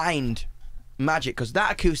 To find magic, because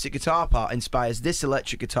that acoustic guitar part inspires this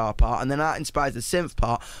electric guitar part, and then that inspires the synth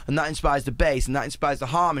part, and that inspires the bass, and that inspires the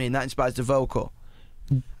harmony, and that inspires the vocal.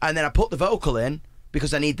 And then I put the vocal in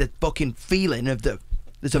because I need the fucking feeling of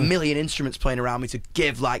there's a million instruments playing around me to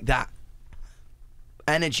give like that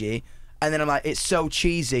energy, and then I'm like, it's so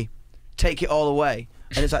cheesy, take it all away.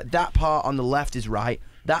 And it's like that part on the left is right,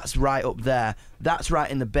 that's right up there, that's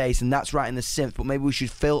right in the bass, and that's right in the synth, but maybe we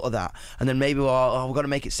should filter that, and then maybe we've got to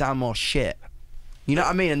make it sound more shit. You know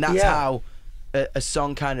what I mean? And that's how a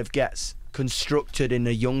song kind of gets constructed in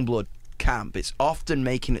a Yungblud camp. It's often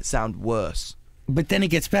making it sound worse. But then it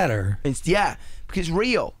gets better. Because it's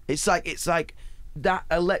real. It's like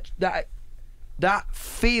that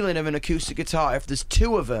feeling of an acoustic guitar. If there's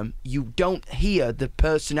two of them, you don't hear the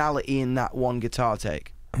personality in that one guitar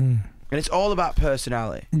take. And it's all about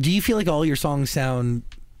personality. Do you feel like all your songs sound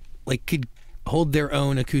like could hold their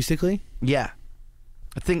own acoustically? Yeah,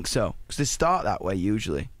 I think so. Because they start that way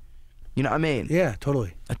usually. You know what I mean? Yeah,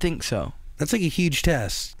 totally. I think so. That's like a huge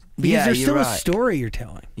test. Because there's still a story you're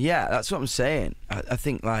telling. Yeah, that's what I'm saying. I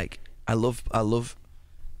think like I love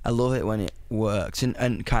it when it works,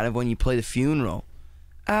 and kind of when you play the funeral.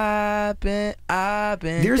 I've been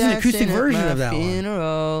There's an acoustic version of that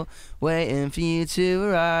funeral, waiting for you to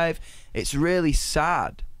arrive. It's really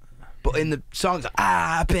sad, but in the songs,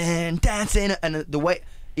 I've been dancing, and the way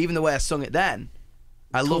I sung it then,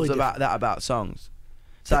 I totally loved that about songs.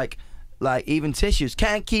 It's like even Tissues,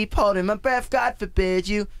 can't keep holding my breath, God forbid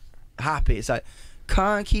you. Happy, it's like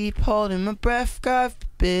can't keep holding my breath, God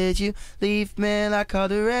forbid you leave me like all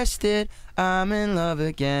the rest did. I'm in love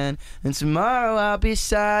again, and tomorrow I'll be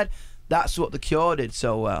sad. That's what The Cure did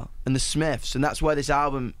so well, and the Smiths, and that's where this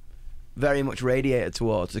album very much radiated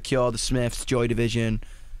towards. The Cure, the Smiths, Joy Division,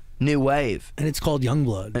 New Wave. And it's called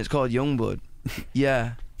Yungblud. And it's called Yungblud.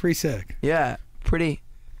 Yeah. Pretty sick. Yeah, pretty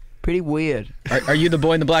weird. Are you the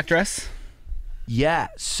boy in the black dress? Yeah,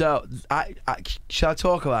 so I shall I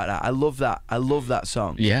talk about that? I love that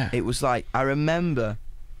song. Yeah. It was like, I remember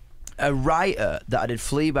a writer that I did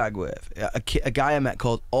Fleabag with, a guy I met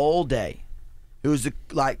called All Day, who was the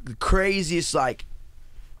craziest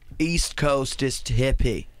East Coastist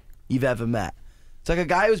hippie you've ever met. It's like a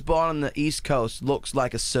guy who was born on the East Coast looks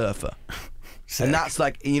like a surfer. And that's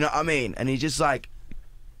like, you know what I mean? And he's just like,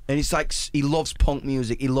 and he's like, he loves punk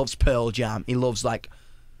music, he loves Pearl Jam, he loves like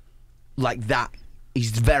that.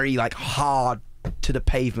 He's very hard to the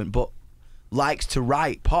pavement, but likes to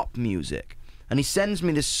write pop music. And he sends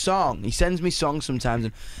me this song. He sends me songs sometimes,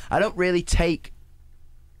 and I don't really take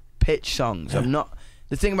pitch songs. I'm not.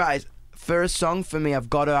 The thing about it is, for a song for me, I've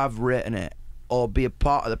got to have written it, or be a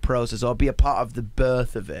part of the process, or be a part of the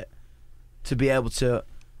birth of it, to be able to.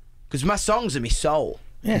 Because my songs are my soul.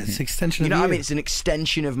 Yeah, it's an extension. You know of what I mean? It's an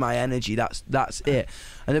extension of my energy. That's it.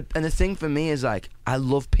 And the thing for me is I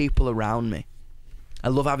love people around me. I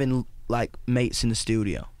love having mates in the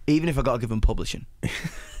studio, even if I got to give them publishing.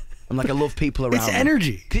 I'm I love people around. It's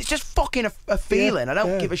energy. Cause it's just fucking a feeling. I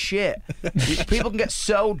don't give a shit. People can get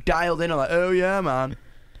so dialed in. I'm like, oh yeah, man.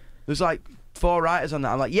 There's 4 writers on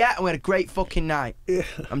that. I'm like, yeah, we had a great fucking night.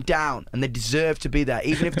 I'm down, and they deserve to be there,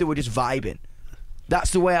 even if they were just vibing.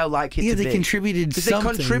 That's the way I like it to be. Yeah, they contributed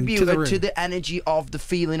something they contribute to the energy of the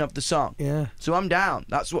feeling of the song. Yeah. So I'm down.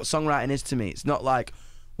 That's what songwriting is to me. It's not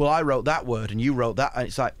well, I wrote that word and you wrote that, and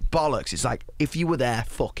it's like bollocks. It's like, if you were there,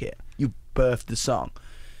 fuck it, you birthed the song.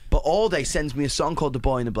 But All Day sends me a song called The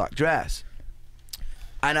Boy in the Black Dress,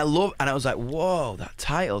 and I was like, whoa, that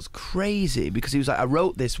title's crazy, because he was like, I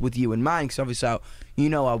wrote this with you in mind, because obviously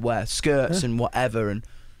I wear skirts and whatever, and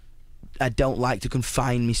I don't like to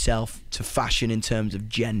confine myself to fashion in terms of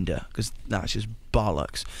gender, because that's just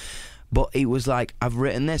bollocks. But he was like, I've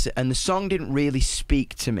written this, and the song didn't really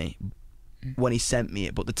speak to me when he sent me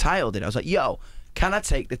it, but the title did. I was like, yo, can I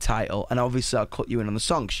take the title? And obviously I'll cut you in on the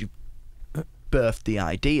song, because you birthed the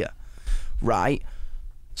idea, right?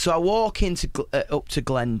 So I walk up to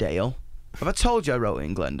Glendale. Have I told you I wrote it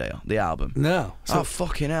in Glendale, the album? No. Oh,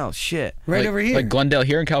 fucking hell, shit. Right over here. Like Glendale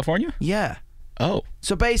here in California? Yeah. Oh.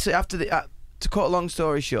 So basically, after to cut a long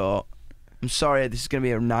story short, I'm sorry, this is going to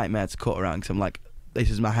be a nightmare to cut around, because I'm like, this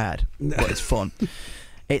is my head, but it's fun.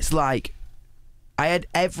 It's like, I had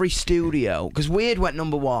every studio, because Weird went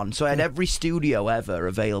 #1, so I had every studio ever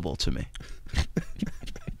available to me.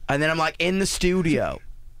 And then I'm like in the studio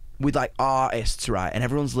with like artists, right? And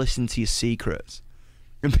everyone's listening to your secrets.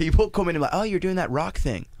 And people come in and like, oh, you're doing that rock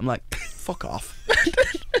thing. I'm like, fuck off.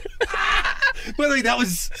 By the way, that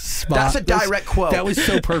was smart. That's a direct quote. That was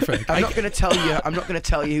so perfect. I'm not going to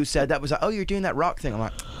tell you who said that. Was like, oh, you're doing that rock thing. I'm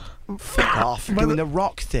like, fuck off. Doing the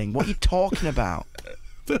rock thing. What are you talking about?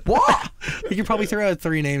 What? You could probably throw out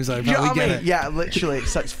 3 names. I You know probably what I get mean? it. Yeah, literally,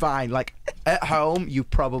 it's fine. Like, at home, you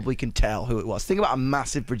probably can tell who it was. Think about a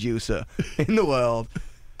massive producer in the world.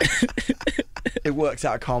 It works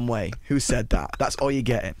out of Conway. Who said that? That's all you're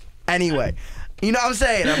getting. Anyway, you know what I'm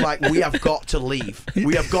saying? I'm like, we have got to leave.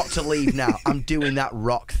 We have got to leave now. I'm doing that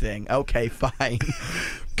rock thing. Okay, fine.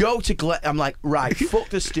 Go to I'm like, right, fuck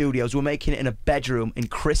the studios. We're making it in a bedroom in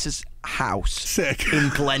Chris's house. Sick. In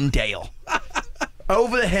Glendale.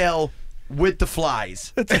 Over the hill with the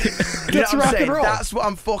flies. You know what I'm rock saying? and roll. That's what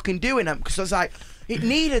I'm fucking doing. Because I was like, it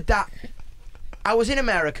needed that. I was in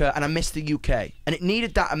America and I missed the UK. And it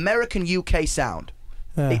needed that American UK sound.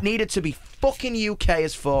 It needed to be fucking UK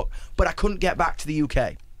as fuck, but I couldn't get back to the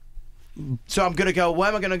UK. So I'm going to go, where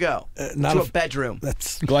am I going to go? To a bedroom.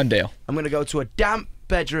 That's Glendale. I'm going to go to a damp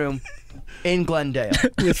bedroom in Glendale.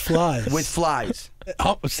 with flies. With flies.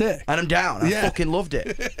 Oh, sick. And I'm down. I Yeah. fucking loved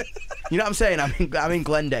it. You know what I'm saying? I'm in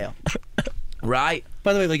Glendale. Right?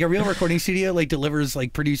 By the way, like a real recording studio like delivers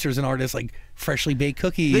like producers and artists like freshly baked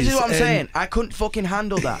cookies. This is what I'm and- saying. I couldn't fucking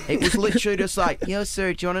handle that. It was literally just like, yo,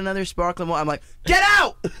 sir, do you want another sparkling water? I'm like, get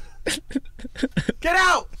out! Get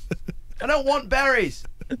out! I don't want berries.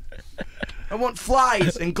 I want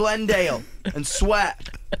flies in Glendale and sweat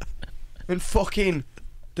and fucking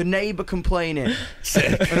the neighbour complaining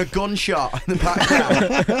and a gunshot in the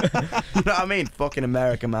background. You know what I mean? Fucking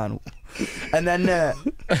America, man. And then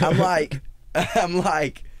I'm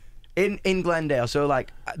like in Glendale. So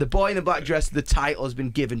like The Boy in the Black Dress, the title has been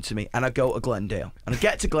given to me, and I go to Glendale. And I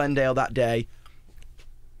get to Glendale that day,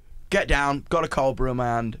 get down, got a cold brew in my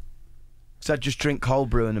hand. So I just drink cold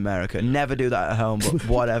brew in America. Never do that at home, but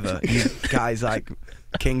whatever. You guys like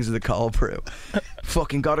kings of the cold brew.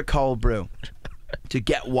 Fucking got a cold brew to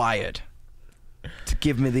get wired, to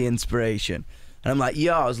give me the inspiration. And I'm like,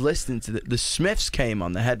 yo, I was listening to the Smiths came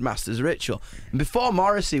on, the Headmaster's Ritual. And before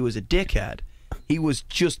Morrissey was a dickhead, he was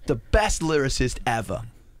just the best lyricist ever.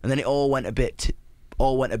 And then it all went a bit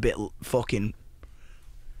fucking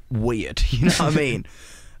weird. You know what I mean?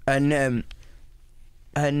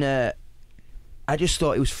 And I just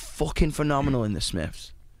thought it was fucking phenomenal in the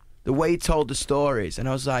Smiths. The way he told the stories. And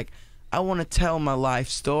I was like, I want to tell my life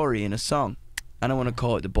story in a song. And I want to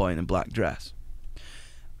call it The Boy in the Black Dress.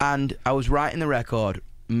 And I was writing the record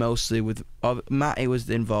mostly with Matty was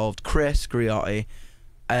involved, Chris Griotti,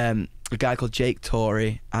 a guy called Jake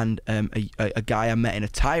Torrey, and a guy I met in a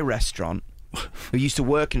Thai restaurant who used to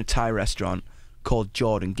work in a Thai restaurant called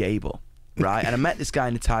Jordan Gable, right? And I met this guy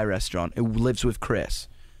in a Thai restaurant who lives with Chris.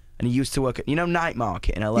 And he used to work at, Night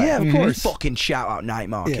Market in LA. Yeah, of course. Fucking shout out Night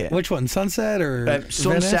Market. Yeah. Which one, Sunset or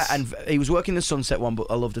Sunset? Venice? And he was working the Sunset one, but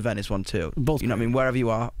I love the Venice one too. Both You know what I mean? Wherever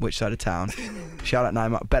you are, which side of town. Shout out Night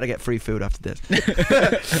Market. Better get free food after this.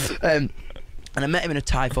 And I met him in a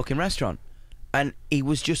Thai fucking restaurant. And he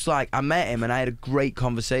was just like, I met him and I had a great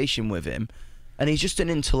conversation with him. And he's just an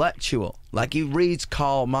intellectual. Like, he reads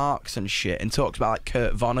Karl Marx and shit and talks about like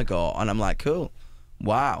Kurt Vonnegut. And I'm like, cool.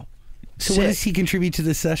 Wow. So what does he contribute to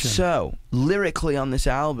this session? So, lyrically on this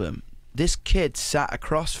album, this kid sat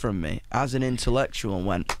across from me as an intellectual and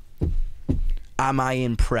went, am I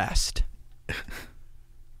impressed?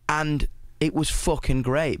 And it was fucking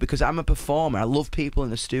great because I'm a performer. I love people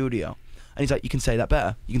in the studio. And he's like, you can say that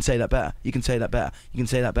better. You can say that better. You can say that better. You can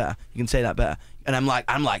say that better. You can say that better. And I'm like,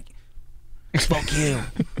 Fuck you.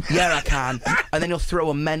 Yeah, I can. And then he'll throw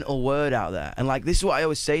a mental word out there. And like, this is what I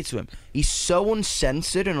always say to him. He's so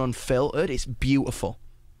uncensored and unfiltered. It's beautiful.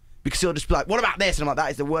 Because he'll just be like, what about this? And I'm like,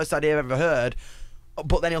 that is the worst idea I've ever heard.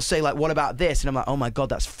 But then he'll say like, what about this? And I'm like, oh my God,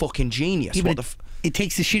 that's fucking genius. Yeah, it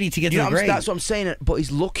takes the shitty to get to the great. That's what I'm saying. But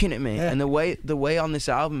he's looking at me. Yeah. And the way on this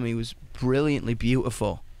album he was brilliantly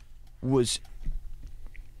beautiful was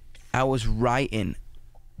I was writing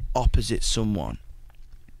opposite someone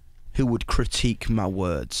who would critique my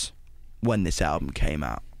words when this album came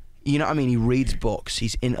out. You know what I mean? He reads books,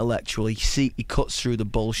 he's intellectual, he cuts through the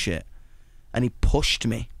bullshit, and he pushed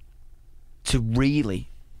me to really,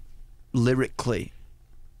 lyrically,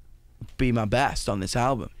 be my best on this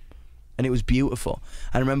album. And it was beautiful.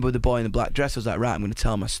 I remember with The Boy in the Black Dress, I was like, right, I'm going to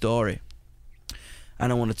tell my story.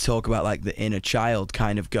 And I want to talk about like the inner child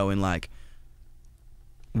kind of going like,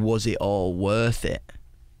 was it all worth it?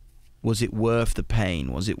 Was it worth the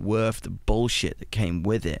pain? Was it worth the bullshit that came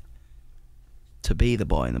with it to be the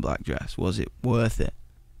boy in the black dress? Was it worth it?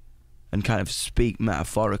 And kind of speak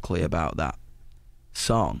metaphorically about that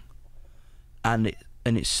song. And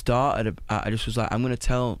it started, I just was like, I'm going to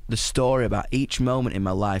tell the story about each moment in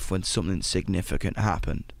my life when something significant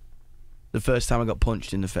happened. The first time I got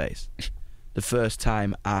punched in the face. The first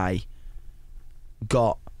time I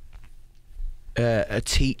got a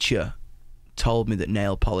teacher told me that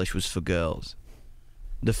nail polish was for girls.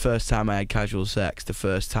 The first time I had casual sex. The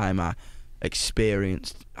first time I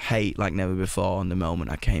experienced hate like never before. And the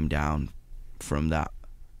moment I came down from that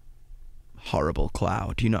horrible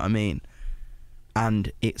cloud. You know what I mean?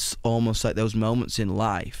 And it's almost like those moments in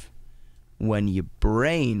life when your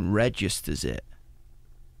brain registers it.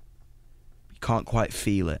 You can't quite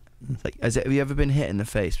feel it. It's like, have you ever been hit in the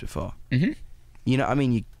face before? Mm-hmm. You know what I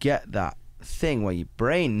mean? You get that thing where your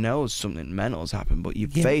brain knows something mental's happened, but your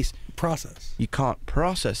face you can't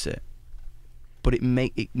process it. But it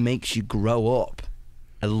makes you grow up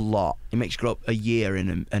a lot. It makes you grow up a year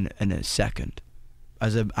in a second,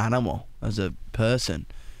 as an animal, as a person.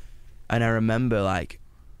 And I remember like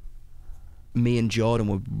me and Jordan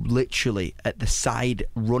were literally at the side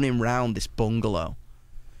running round this bungalow,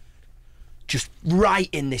 just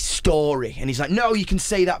writing this story. And he's like, no, you can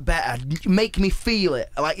say that better, make me feel it.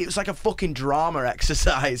 Like, it was like a fucking drama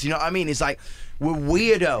exercise, you know what I mean? It's like, we're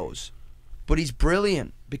weirdos, but he's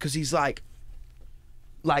brilliant because he's like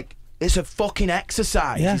it's a fucking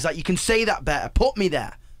exercise. Yeah. He's like, you can say that better, put me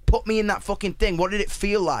there, put me in that fucking thing, what did it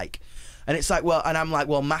feel like? And it's like, well, and I'm like,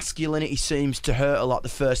 well, masculinity seems to hurt a lot the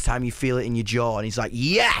first time you feel it in your jaw. And he's like,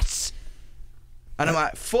 yes. And I'm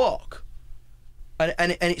like, fuck.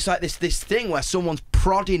 And it's like this thing where someone's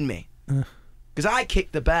prodding me because I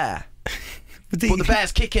kicked the bear, but the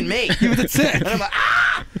bear's kicking me. That's it. And I'm like,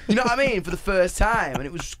 ah, you know what I mean, for the first time. And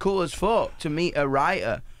it was cool as fuck to meet a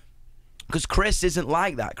writer, because Chris isn't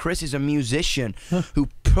like that. Chris is a musician who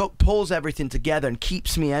pulls everything together and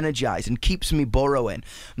keeps me energized and keeps me burrowing.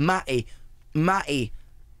 Matty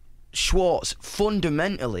Schwartz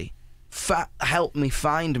fundamentally helped me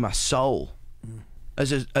find my soul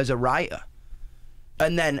as a writer.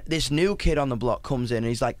 And then this new kid on the block comes in and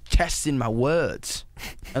he's like testing my words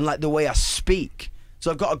and like the way I speak. So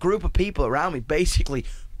I've got a group of people around me basically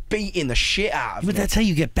beating the shit out of me. But that's how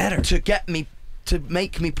you get better. To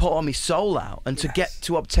make me put all my soul out and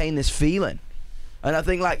to obtain this feeling. And I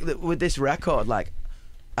think like with this record, like,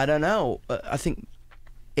 I don't know, I think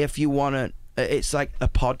if you want to, it's like a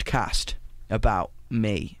podcast about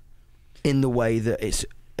me in the way that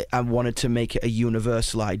I wanted to make it a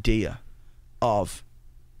universal idea of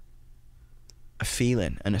a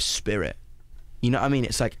feeling and a spirit. You know what I mean?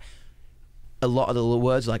 It's like a lot of the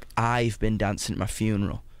words like, I've been dancing at my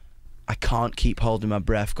funeral. I can't keep holding my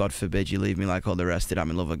breath. God forbid you leave me like all the rest did. I'm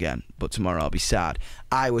in love again, but tomorrow I'll be sad.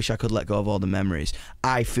 I wish I could let go of all the memories.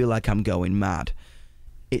 I feel like I'm going mad.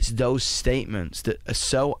 It's those statements that are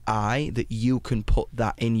so that you can put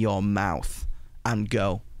that in your mouth and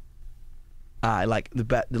go, like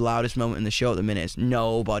the loudest moment in the show at the minute is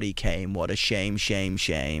nobody came. What a shame, shame,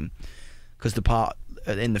 shame. Because the part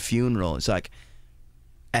in the funeral, it's like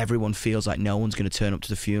everyone feels like no one's going to turn up to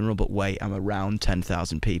the funeral, but wait, I'm around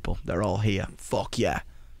 10,000 people. They're all here. Fuck yeah.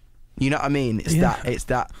 You know what I mean?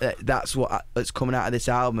 That's what's coming out of this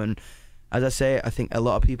album. And as I say, I think a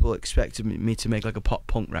lot of people expected me to make like a pop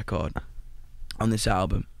punk record on this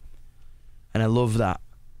album. And I love that.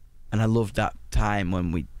 And I loved that time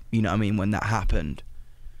when we, you know what I mean, when that happened.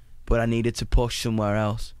 But I needed to push somewhere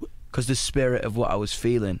else. Because the spirit of what I was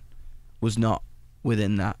feeling was not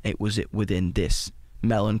within that. It was within this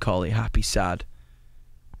melancholy, happy, sad,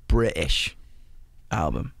 British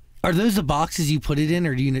album. Are those the boxes you put it in,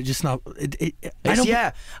 or do you just not? I don't.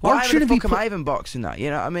 Yeah. Well, Art how the shouldn't be fuck am I even boxing that?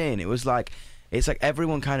 You know what I mean? It was like, it's like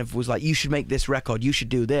everyone kind of was like, you should make this record, you should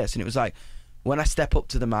do this. And it was like, when I step up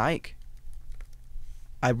to the mic,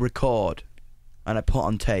 I record and I put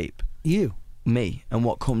on tape me and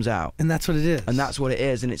what comes out. And that's what it is. And that's what it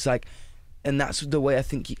is. And it's like, and that's the way I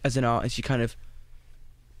think as an artist, you kind of,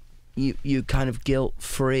 you kind of guilt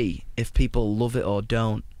free if people love it or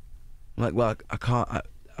don't. I'm like, well, I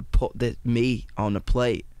put me on a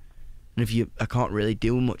plate, and I can't really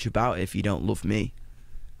do much about it if you don't love me.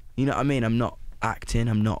 You know what I mean? I'm not acting,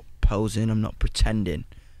 I'm not posing, I'm not pretending.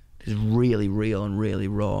 It's really real and really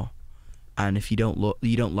raw. And if you don't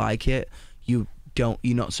like it, you're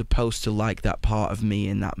not supposed to like that part of me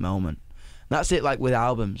in that moment. And that's it. Like with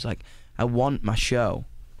albums, like I want my show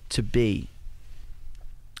to be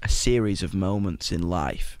a series of moments in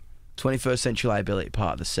life. 21st Century Liability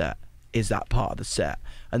part of the set is that part of the set,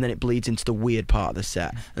 and then it bleeds into the weird part of the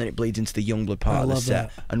set, and then it bleeds into the Yungblud part of the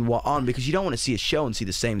set, and what on, because you don't want to see a show and see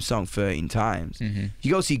the same song 13 times.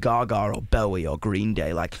 You go see Gaga or Bowie or Green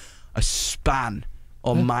Day, like a span,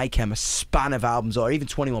 or My Chem, a span of albums, or even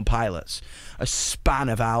 21 Pilots, a span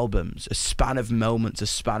of albums, a span of moments, a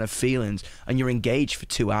span of feelings, and you're engaged for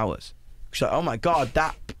 2 hours. It's like, oh my God,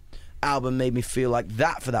 that album made me feel like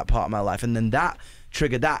that for that part of my life, and then that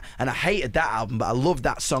triggered that, and I hated that album, but I loved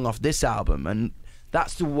that song off this album. And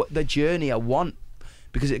that's the journey I want,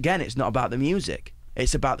 because again, it's not about the music,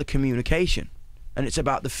 it's about the communication, and it's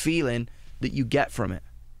about the feeling that you get from it.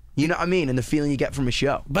 You know what I mean? And the feeling you get from a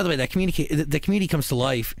show. By the way, the community comes to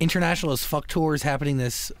life. International as Fuck Tour is happening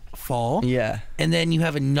this fall. Yeah. And then you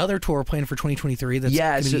have another tour planned for 2023 that's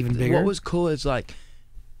going to be even bigger. What was cool is like,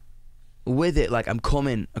 with it, like I'm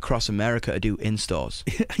coming across America to do in-stores.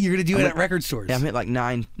 You're going to do it at record stores? Yeah, I'm at like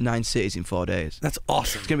nine cities in 4 days. That's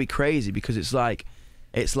awesome. It's going to be crazy because it's like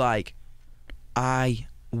I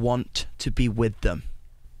want to be with them.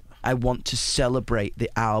 I want to celebrate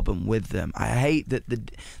the album with them. I hate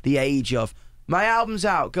that the age of, my album's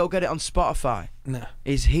out, go get it on Spotify,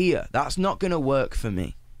 is here. That's not going to work for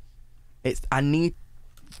me. I need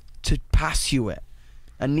to pass you it.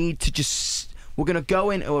 I need to just, we're going to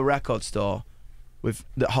go into a record store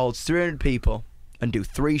that holds 300 people and do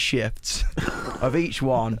 3 shifts of each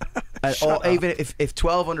one. Or even if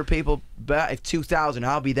 1,200 people, if 2,000,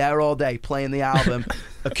 I'll be there all day playing the album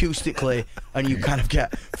acoustically, and you kind of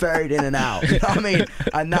get ferried in and out. You know what I mean?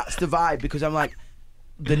 And that's the vibe, because I'm like,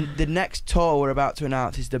 the next tour we're about to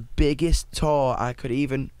announce is the biggest tour I could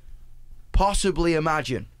even possibly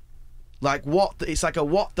imagine. Like it's like a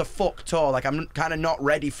what the fuck tour. Like I'm kind of not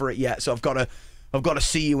ready for it yet, so I've got to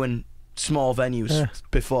see you in small venues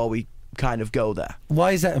before we kind of go there.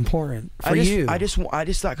 Why is that important for you? I just like,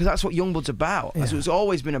 because that's what Yungblud's about. That's what it's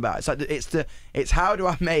always been about. It's like it's how do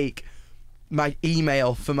I make my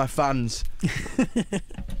email for my fans?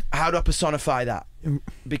 How do I personify that?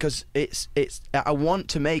 Because it's I want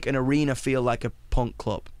to make an arena feel like a punk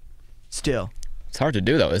club. Still, it's hard to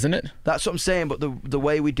do though, isn't it? That's what I'm saying. But the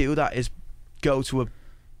way we do that is go to a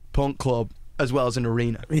punk club as well as an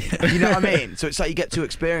arena. You know what I mean? So it's like you get 2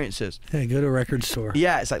 experiences. Hey, go to a record store.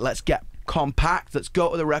 Yeah, it's like, let's get compact, let's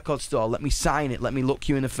go to the record store, let me sign it, let me look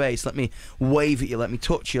you in the face, let me wave at you, let me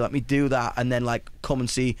touch you, let me do that, and then like come and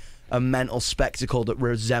see a mental spectacle that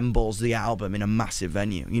resembles the album in a massive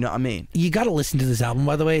venue. You know what I mean? You got to listen to this album,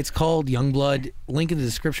 by the way. It's called Yungblud. Link in the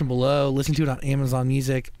description below. Listen to it on Amazon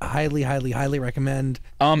Music. Highly, highly, highly recommend.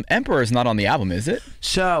 Emperor's not on the album, is it?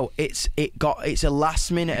 So it's a last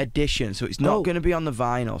minute addition, so it's not going to be on the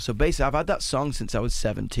vinyl. So basically, I've had that song since I was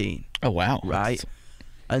 17. Oh wow! Right,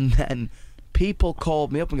 and then people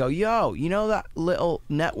called me up and go, "Yo, you know that little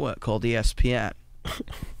network called ESPN?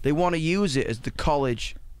 They want to use it as the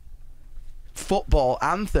college football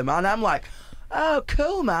anthem." And I'm like, oh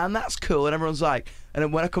cool, man, that's cool. And everyone's like, and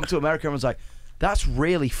then when I come to America, everyone's like, that's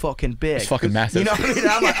really fucking big. It's fucking massive. You know what I mean? And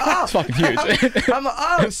I'm like, oh, it's fucking huge. I'm like,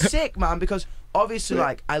 oh, sick, man, because obviously,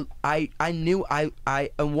 like, I knew and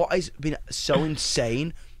what has been so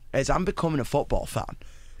insane is I'm becoming a football fan,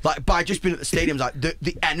 like by just being at the stadiums, like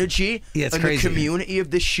the energy and crazy. The community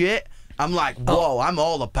of this shit. I'm like, whoa, I'm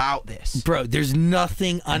all about this, bro. There's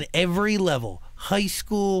nothing on every level, high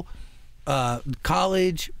school,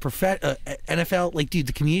 college, NFL. Like, dude,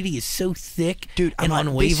 the community is so thick, dude, and like,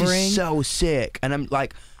 unwavering. This is so sick, and I'm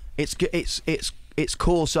like, it's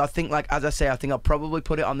cool. So I think, like, as I say, I think I'll probably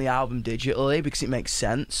put it on the album digitally because it makes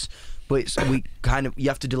sense. But you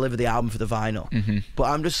have to deliver the album for the vinyl. But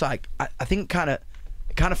I'm just like, I think it kind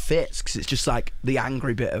kind of fits because it's just like the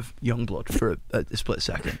angry bit of Yungblud for a split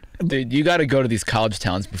second. Dude, you got to go to these college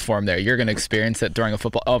towns and perform there. You're gonna experience it during a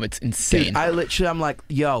football. Oh, it's insane. Dude, I'm like,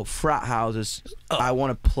 yo, frat houses. I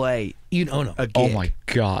want to play. No. A gig. Oh my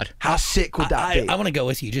god. How sick would that be? I want to go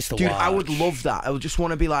with you just to Dude, watch. I would love that. I would just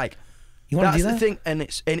want to be like. You want to do that? That's the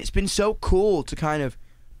thing, and it's been so cool to kind of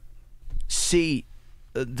see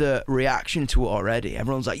the reaction to it already.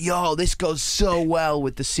 Everyone's like, yo, this goes so well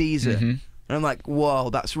with the season. Mm-hmm. And I'm like, whoa,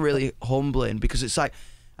 that's really humbling, because it's like,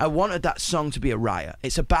 I wanted that song to be a riot.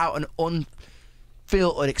 It's about an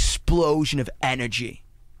unfiltered explosion of energy.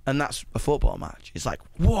 And that's a football match. It's like,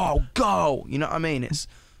 whoa, go. You know what I mean? It's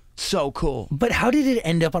so cool. But how did it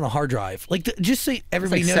end up on a hard drive? Like, just so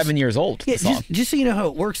everybody It's like knows. 7 years old. Yeah, the song. just so you know how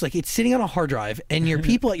it works, like it's sitting on a hard drive, and your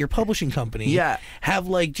people at your publishing company have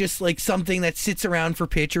like just like something that sits around for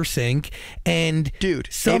pitch or sync, and dude,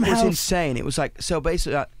 somehow it was insane. It was like, so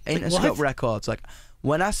basically, Interscope what? Records, like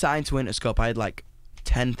when I signed to Interscope, I had like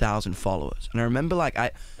 10,000 followers, and I remember like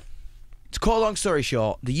to cut a long story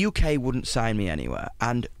short, the UK wouldn't sign me anywhere,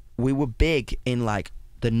 and we were big in like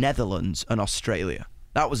the Netherlands and Australia.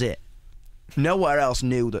 That was it. Nowhere else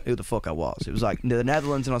knew who the fuck I was. It was like the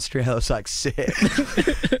Netherlands and Australia was like sick.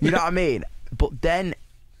 You know what I mean? But then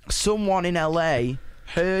someone in LA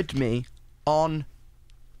heard me on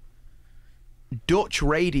Dutch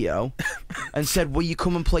radio and said, will you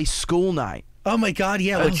come and play school night? oh my god,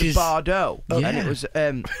 yeah, At which is Bardo. Yeah.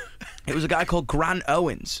 And it was a guy called Grant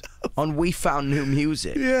Owens on We Found New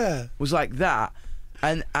Music. yeah. It was like that.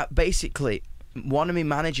 And basically, one of my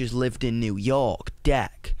managers lived in New York,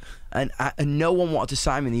 Deck, and no one wanted to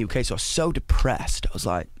sign me in the UK, so I was so depressed. I was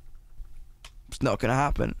like, it's not going to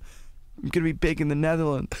happen. I'm going to be big in the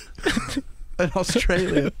Netherlands and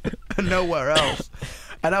Australia and nowhere else.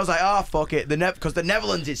 And I was like, oh, fuck it. Because the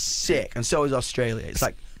Netherlands is sick, and so is Australia. It's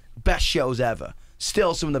like best shows ever.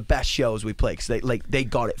 Still some of the best shows we play, because they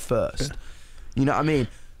got it first. You know what I mean?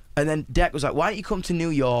 And then Deck was like, why don't you come to New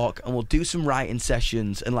York and we'll do some writing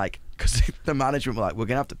sessions, and like, because the management were like, we're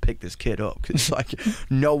going to have to pick this kid up, because like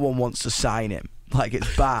no one wants to sign him. Like,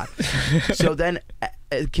 it's bad. So then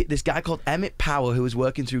this guy called Emmett Power, who was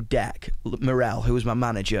working through Deck, Morel, who was my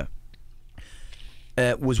manager,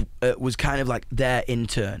 was kind of like their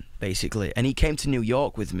intern, basically. And he came to New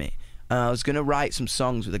York with me. I was going to write some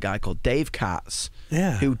songs with a guy called Dave Katz,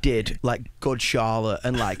 who did like Good Charlotte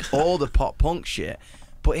and like all the pop punk shit.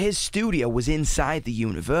 But his studio was inside the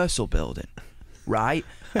Universal building, right?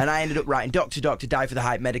 And I ended up writing Doctor Doctor Die for the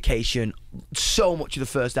Hype, Medication, so much of the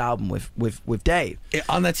first album with Dave.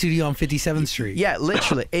 On that studio on 57th Street. Yeah,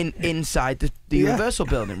 literally inside the Universal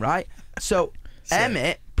building, right? So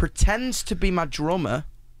Emmett pretends to be my drummer,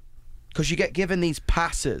 because you get given these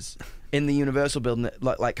passes in the Universal building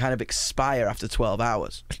that like kind of expire after 12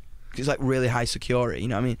 hours. It's like really high security, you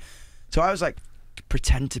know what I mean? So I was like,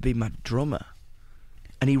 pretend to be my drummer.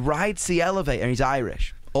 And he rides the elevator, and he's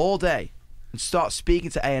Irish, all day, and starts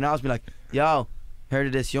speaking to A&Rs, be like, yo, heard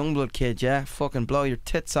of this Yungblud kid, yeah? Fucking blow your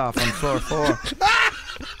tits off on floor 4.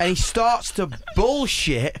 And he starts to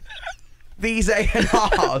bullshit these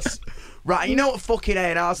A&Rs. Right, you know what fucking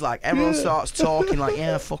A&R's like? Everyone starts talking like,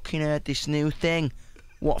 yeah, I fucking heard this new thing.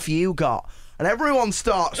 What have you got? And everyone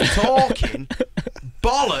starts talking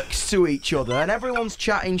bollocks to each other, and everyone's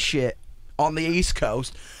chatting shit on the East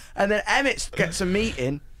Coast. And then Emmett gets a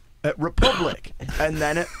meeting at Republic, and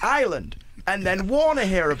then at Island, and then Warner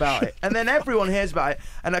hear about it, and then everyone hears about it.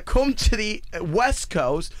 And I come to the West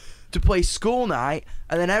Coast to play school night,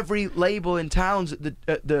 and then every label in town's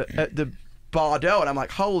at the Bardo, and I'm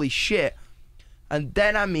like, holy shit. And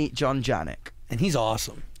then I meet John Janik, And he's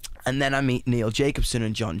awesome. and then I meet Neil Jacobson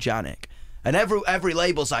and John Janik, and every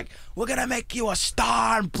label's like, we're gonna make you a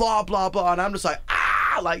star and blah blah blah, and I'm just like,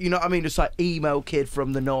 like, you know what I mean, just like emo kid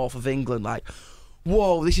from the north of England, like,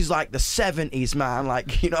 whoa, this is like the 70s, man,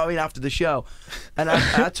 like, you know what I mean, after the show. And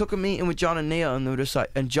I took a meeting with John and Neil, and they were just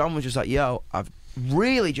like, and John was just like, yo, I've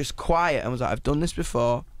really just quiet, and was like, I've done this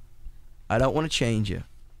before, I don't want to change you,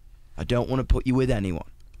 I don't want to put you with anyone,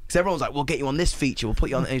 because everyone's like, we'll get you on this feature, we'll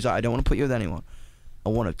put you on, and he's like, I don't want to put you with anyone, I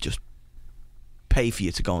want to just pay for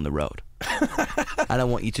you to go on the road. And I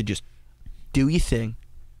want you to just do your thing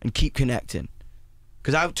and keep connecting.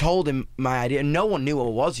 Because I told him my idea, and no one knew what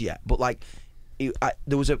it was yet. But like, I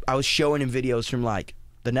was showing him videos from like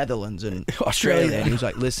the Netherlands and Australia, and he was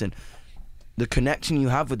like, "Listen, the connection you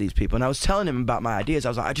have with these people." And I was telling him about my ideas. I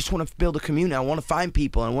was like, "I just want to build a community. I want to find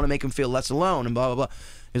people, and I want to make them feel less alone." And blah blah blah.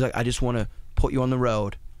 He's like, "I just want to put you on the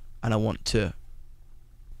road, and I want to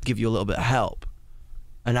give you a little bit of help."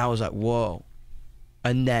 And I was like, "Whoa!"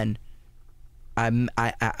 And then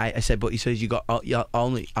I said, but he says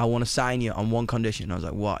I want to sign you on one condition. I was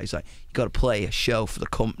like, what? He's like, you got to play a show for the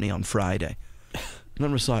company on Friday. And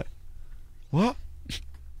I'm just like, what?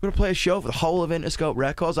 We're gonna play a show for the whole of Interscope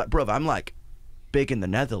Records? Like, bruv, I'm like big in the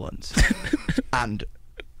Netherlands and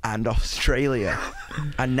Australia,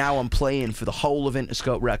 and now I'm playing for the whole of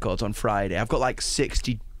Interscope Records on Friday. I've got like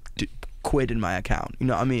 60 quid in my account. You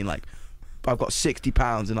know what I mean? Like, I've got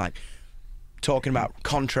 £60 and like talking about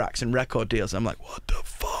contracts and record deals. I'm like, what the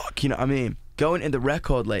fuck? You know what I mean? Going to the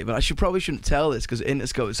record label. I probably shouldn't tell this because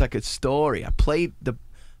Interscope, it's like a story. I played the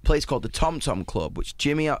place called the Tom Tom Club, which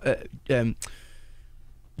Jimmy when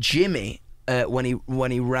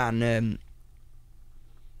he ran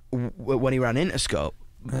Interscope,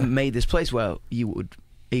 made this place where you would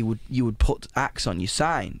put acts on you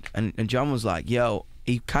signed, and John was like, yo,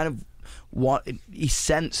 he kind of he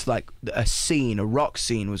sensed like a rock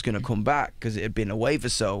scene was going to come back because it had been away for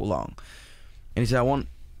so long, and he said, I want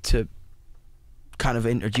to kind of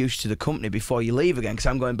introduce you to the company before you leave again because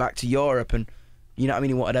I'm going back to Europe, and you know what I mean,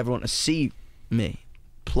 he wanted everyone to see me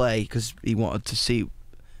play because he wanted to see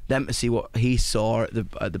them to see what he saw at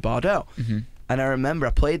the Bordeaux. And I remember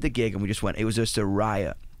I played the gig and we just went, it was just a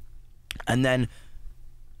riot. And then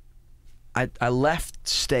I left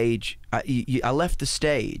stage, I left the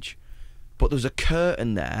stage, but there was a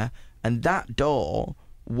curtain there, and that door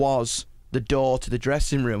was the door to the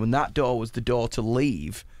dressing room, and that door was the door to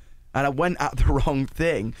leave. And I went at the wrong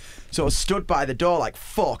thing, so I stood by the door like,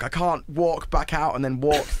 fuck, I can't walk back out and then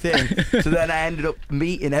walk thing. So then I ended up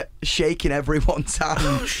shaking everyone's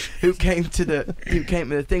hand who came to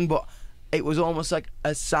the thing. But it was almost like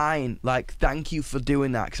a sign, like, thank you for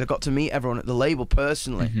doing that, because I got to meet everyone at the label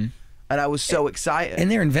personally. And I was so excited. And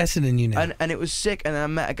they're invested in you now. And it was sick. And then I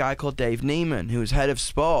met a guy called Dave Neiman, who was head of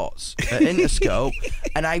sports at Interscope,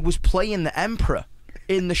 and I was playing the Emperor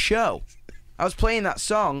in the show. I was playing that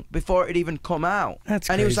song before it had even come out.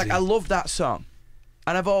 That's and crazy. He was like, I love that song.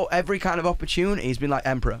 And every kind of opportunity, he's been like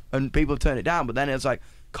Emperor, and people have turned it down. But then it was like,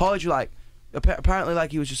 college, like, apparently,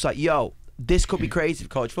 like, he was just like, yo, this could be crazy for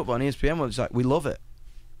college football. And ESPN was like, we love it.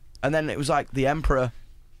 And then it was like the Emperor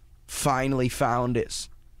finally found its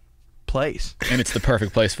place. And it's the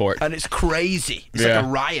perfect place for it. And it's crazy. It's like a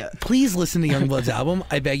riot. Please listen to Yungblud's album.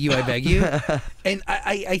 I beg you, I beg you. And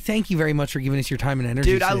I thank you very much for giving us your time and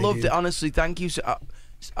energy. Dude, I loved it, honestly. Thank you.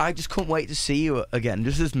 I just couldn't wait to see you again,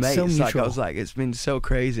 just as mates. So like, I was like, it's been so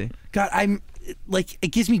crazy. God, I'm like, it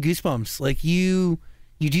gives me goosebumps. Like, you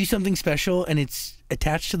do something special, and it's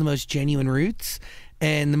attached to the most genuine roots,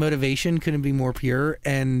 and the motivation couldn't be more pure.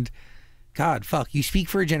 And God, fuck, you speak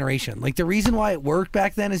for a generation. Like, the reason why it worked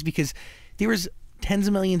back then is because there was tens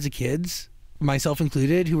of millions of kids, myself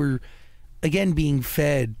included, who were, again, being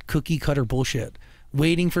fed cookie cutter bullshit,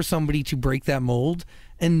 waiting for somebody to break that mold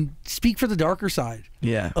and speak for the darker side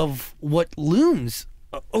of what looms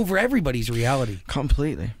over everybody's reality.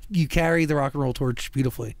 Completely. You carry the rock and roll torch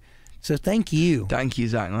beautifully. So thank you. Thank you,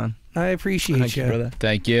 Zach, man. I appreciate Thank you, brother.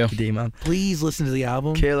 Thank you. D, man. Please listen to the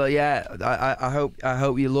album. Killer, yeah. I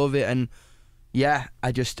hope you love it, and yeah,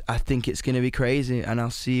 I think it's gonna be crazy, and I'll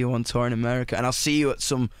see you on tour in America, and I'll see you at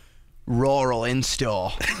some rural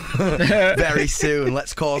in-store very soon.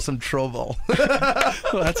 Let's cause some trouble.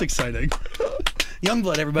 Well, that's exciting.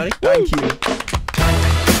 Yungblud, everybody. Thank you.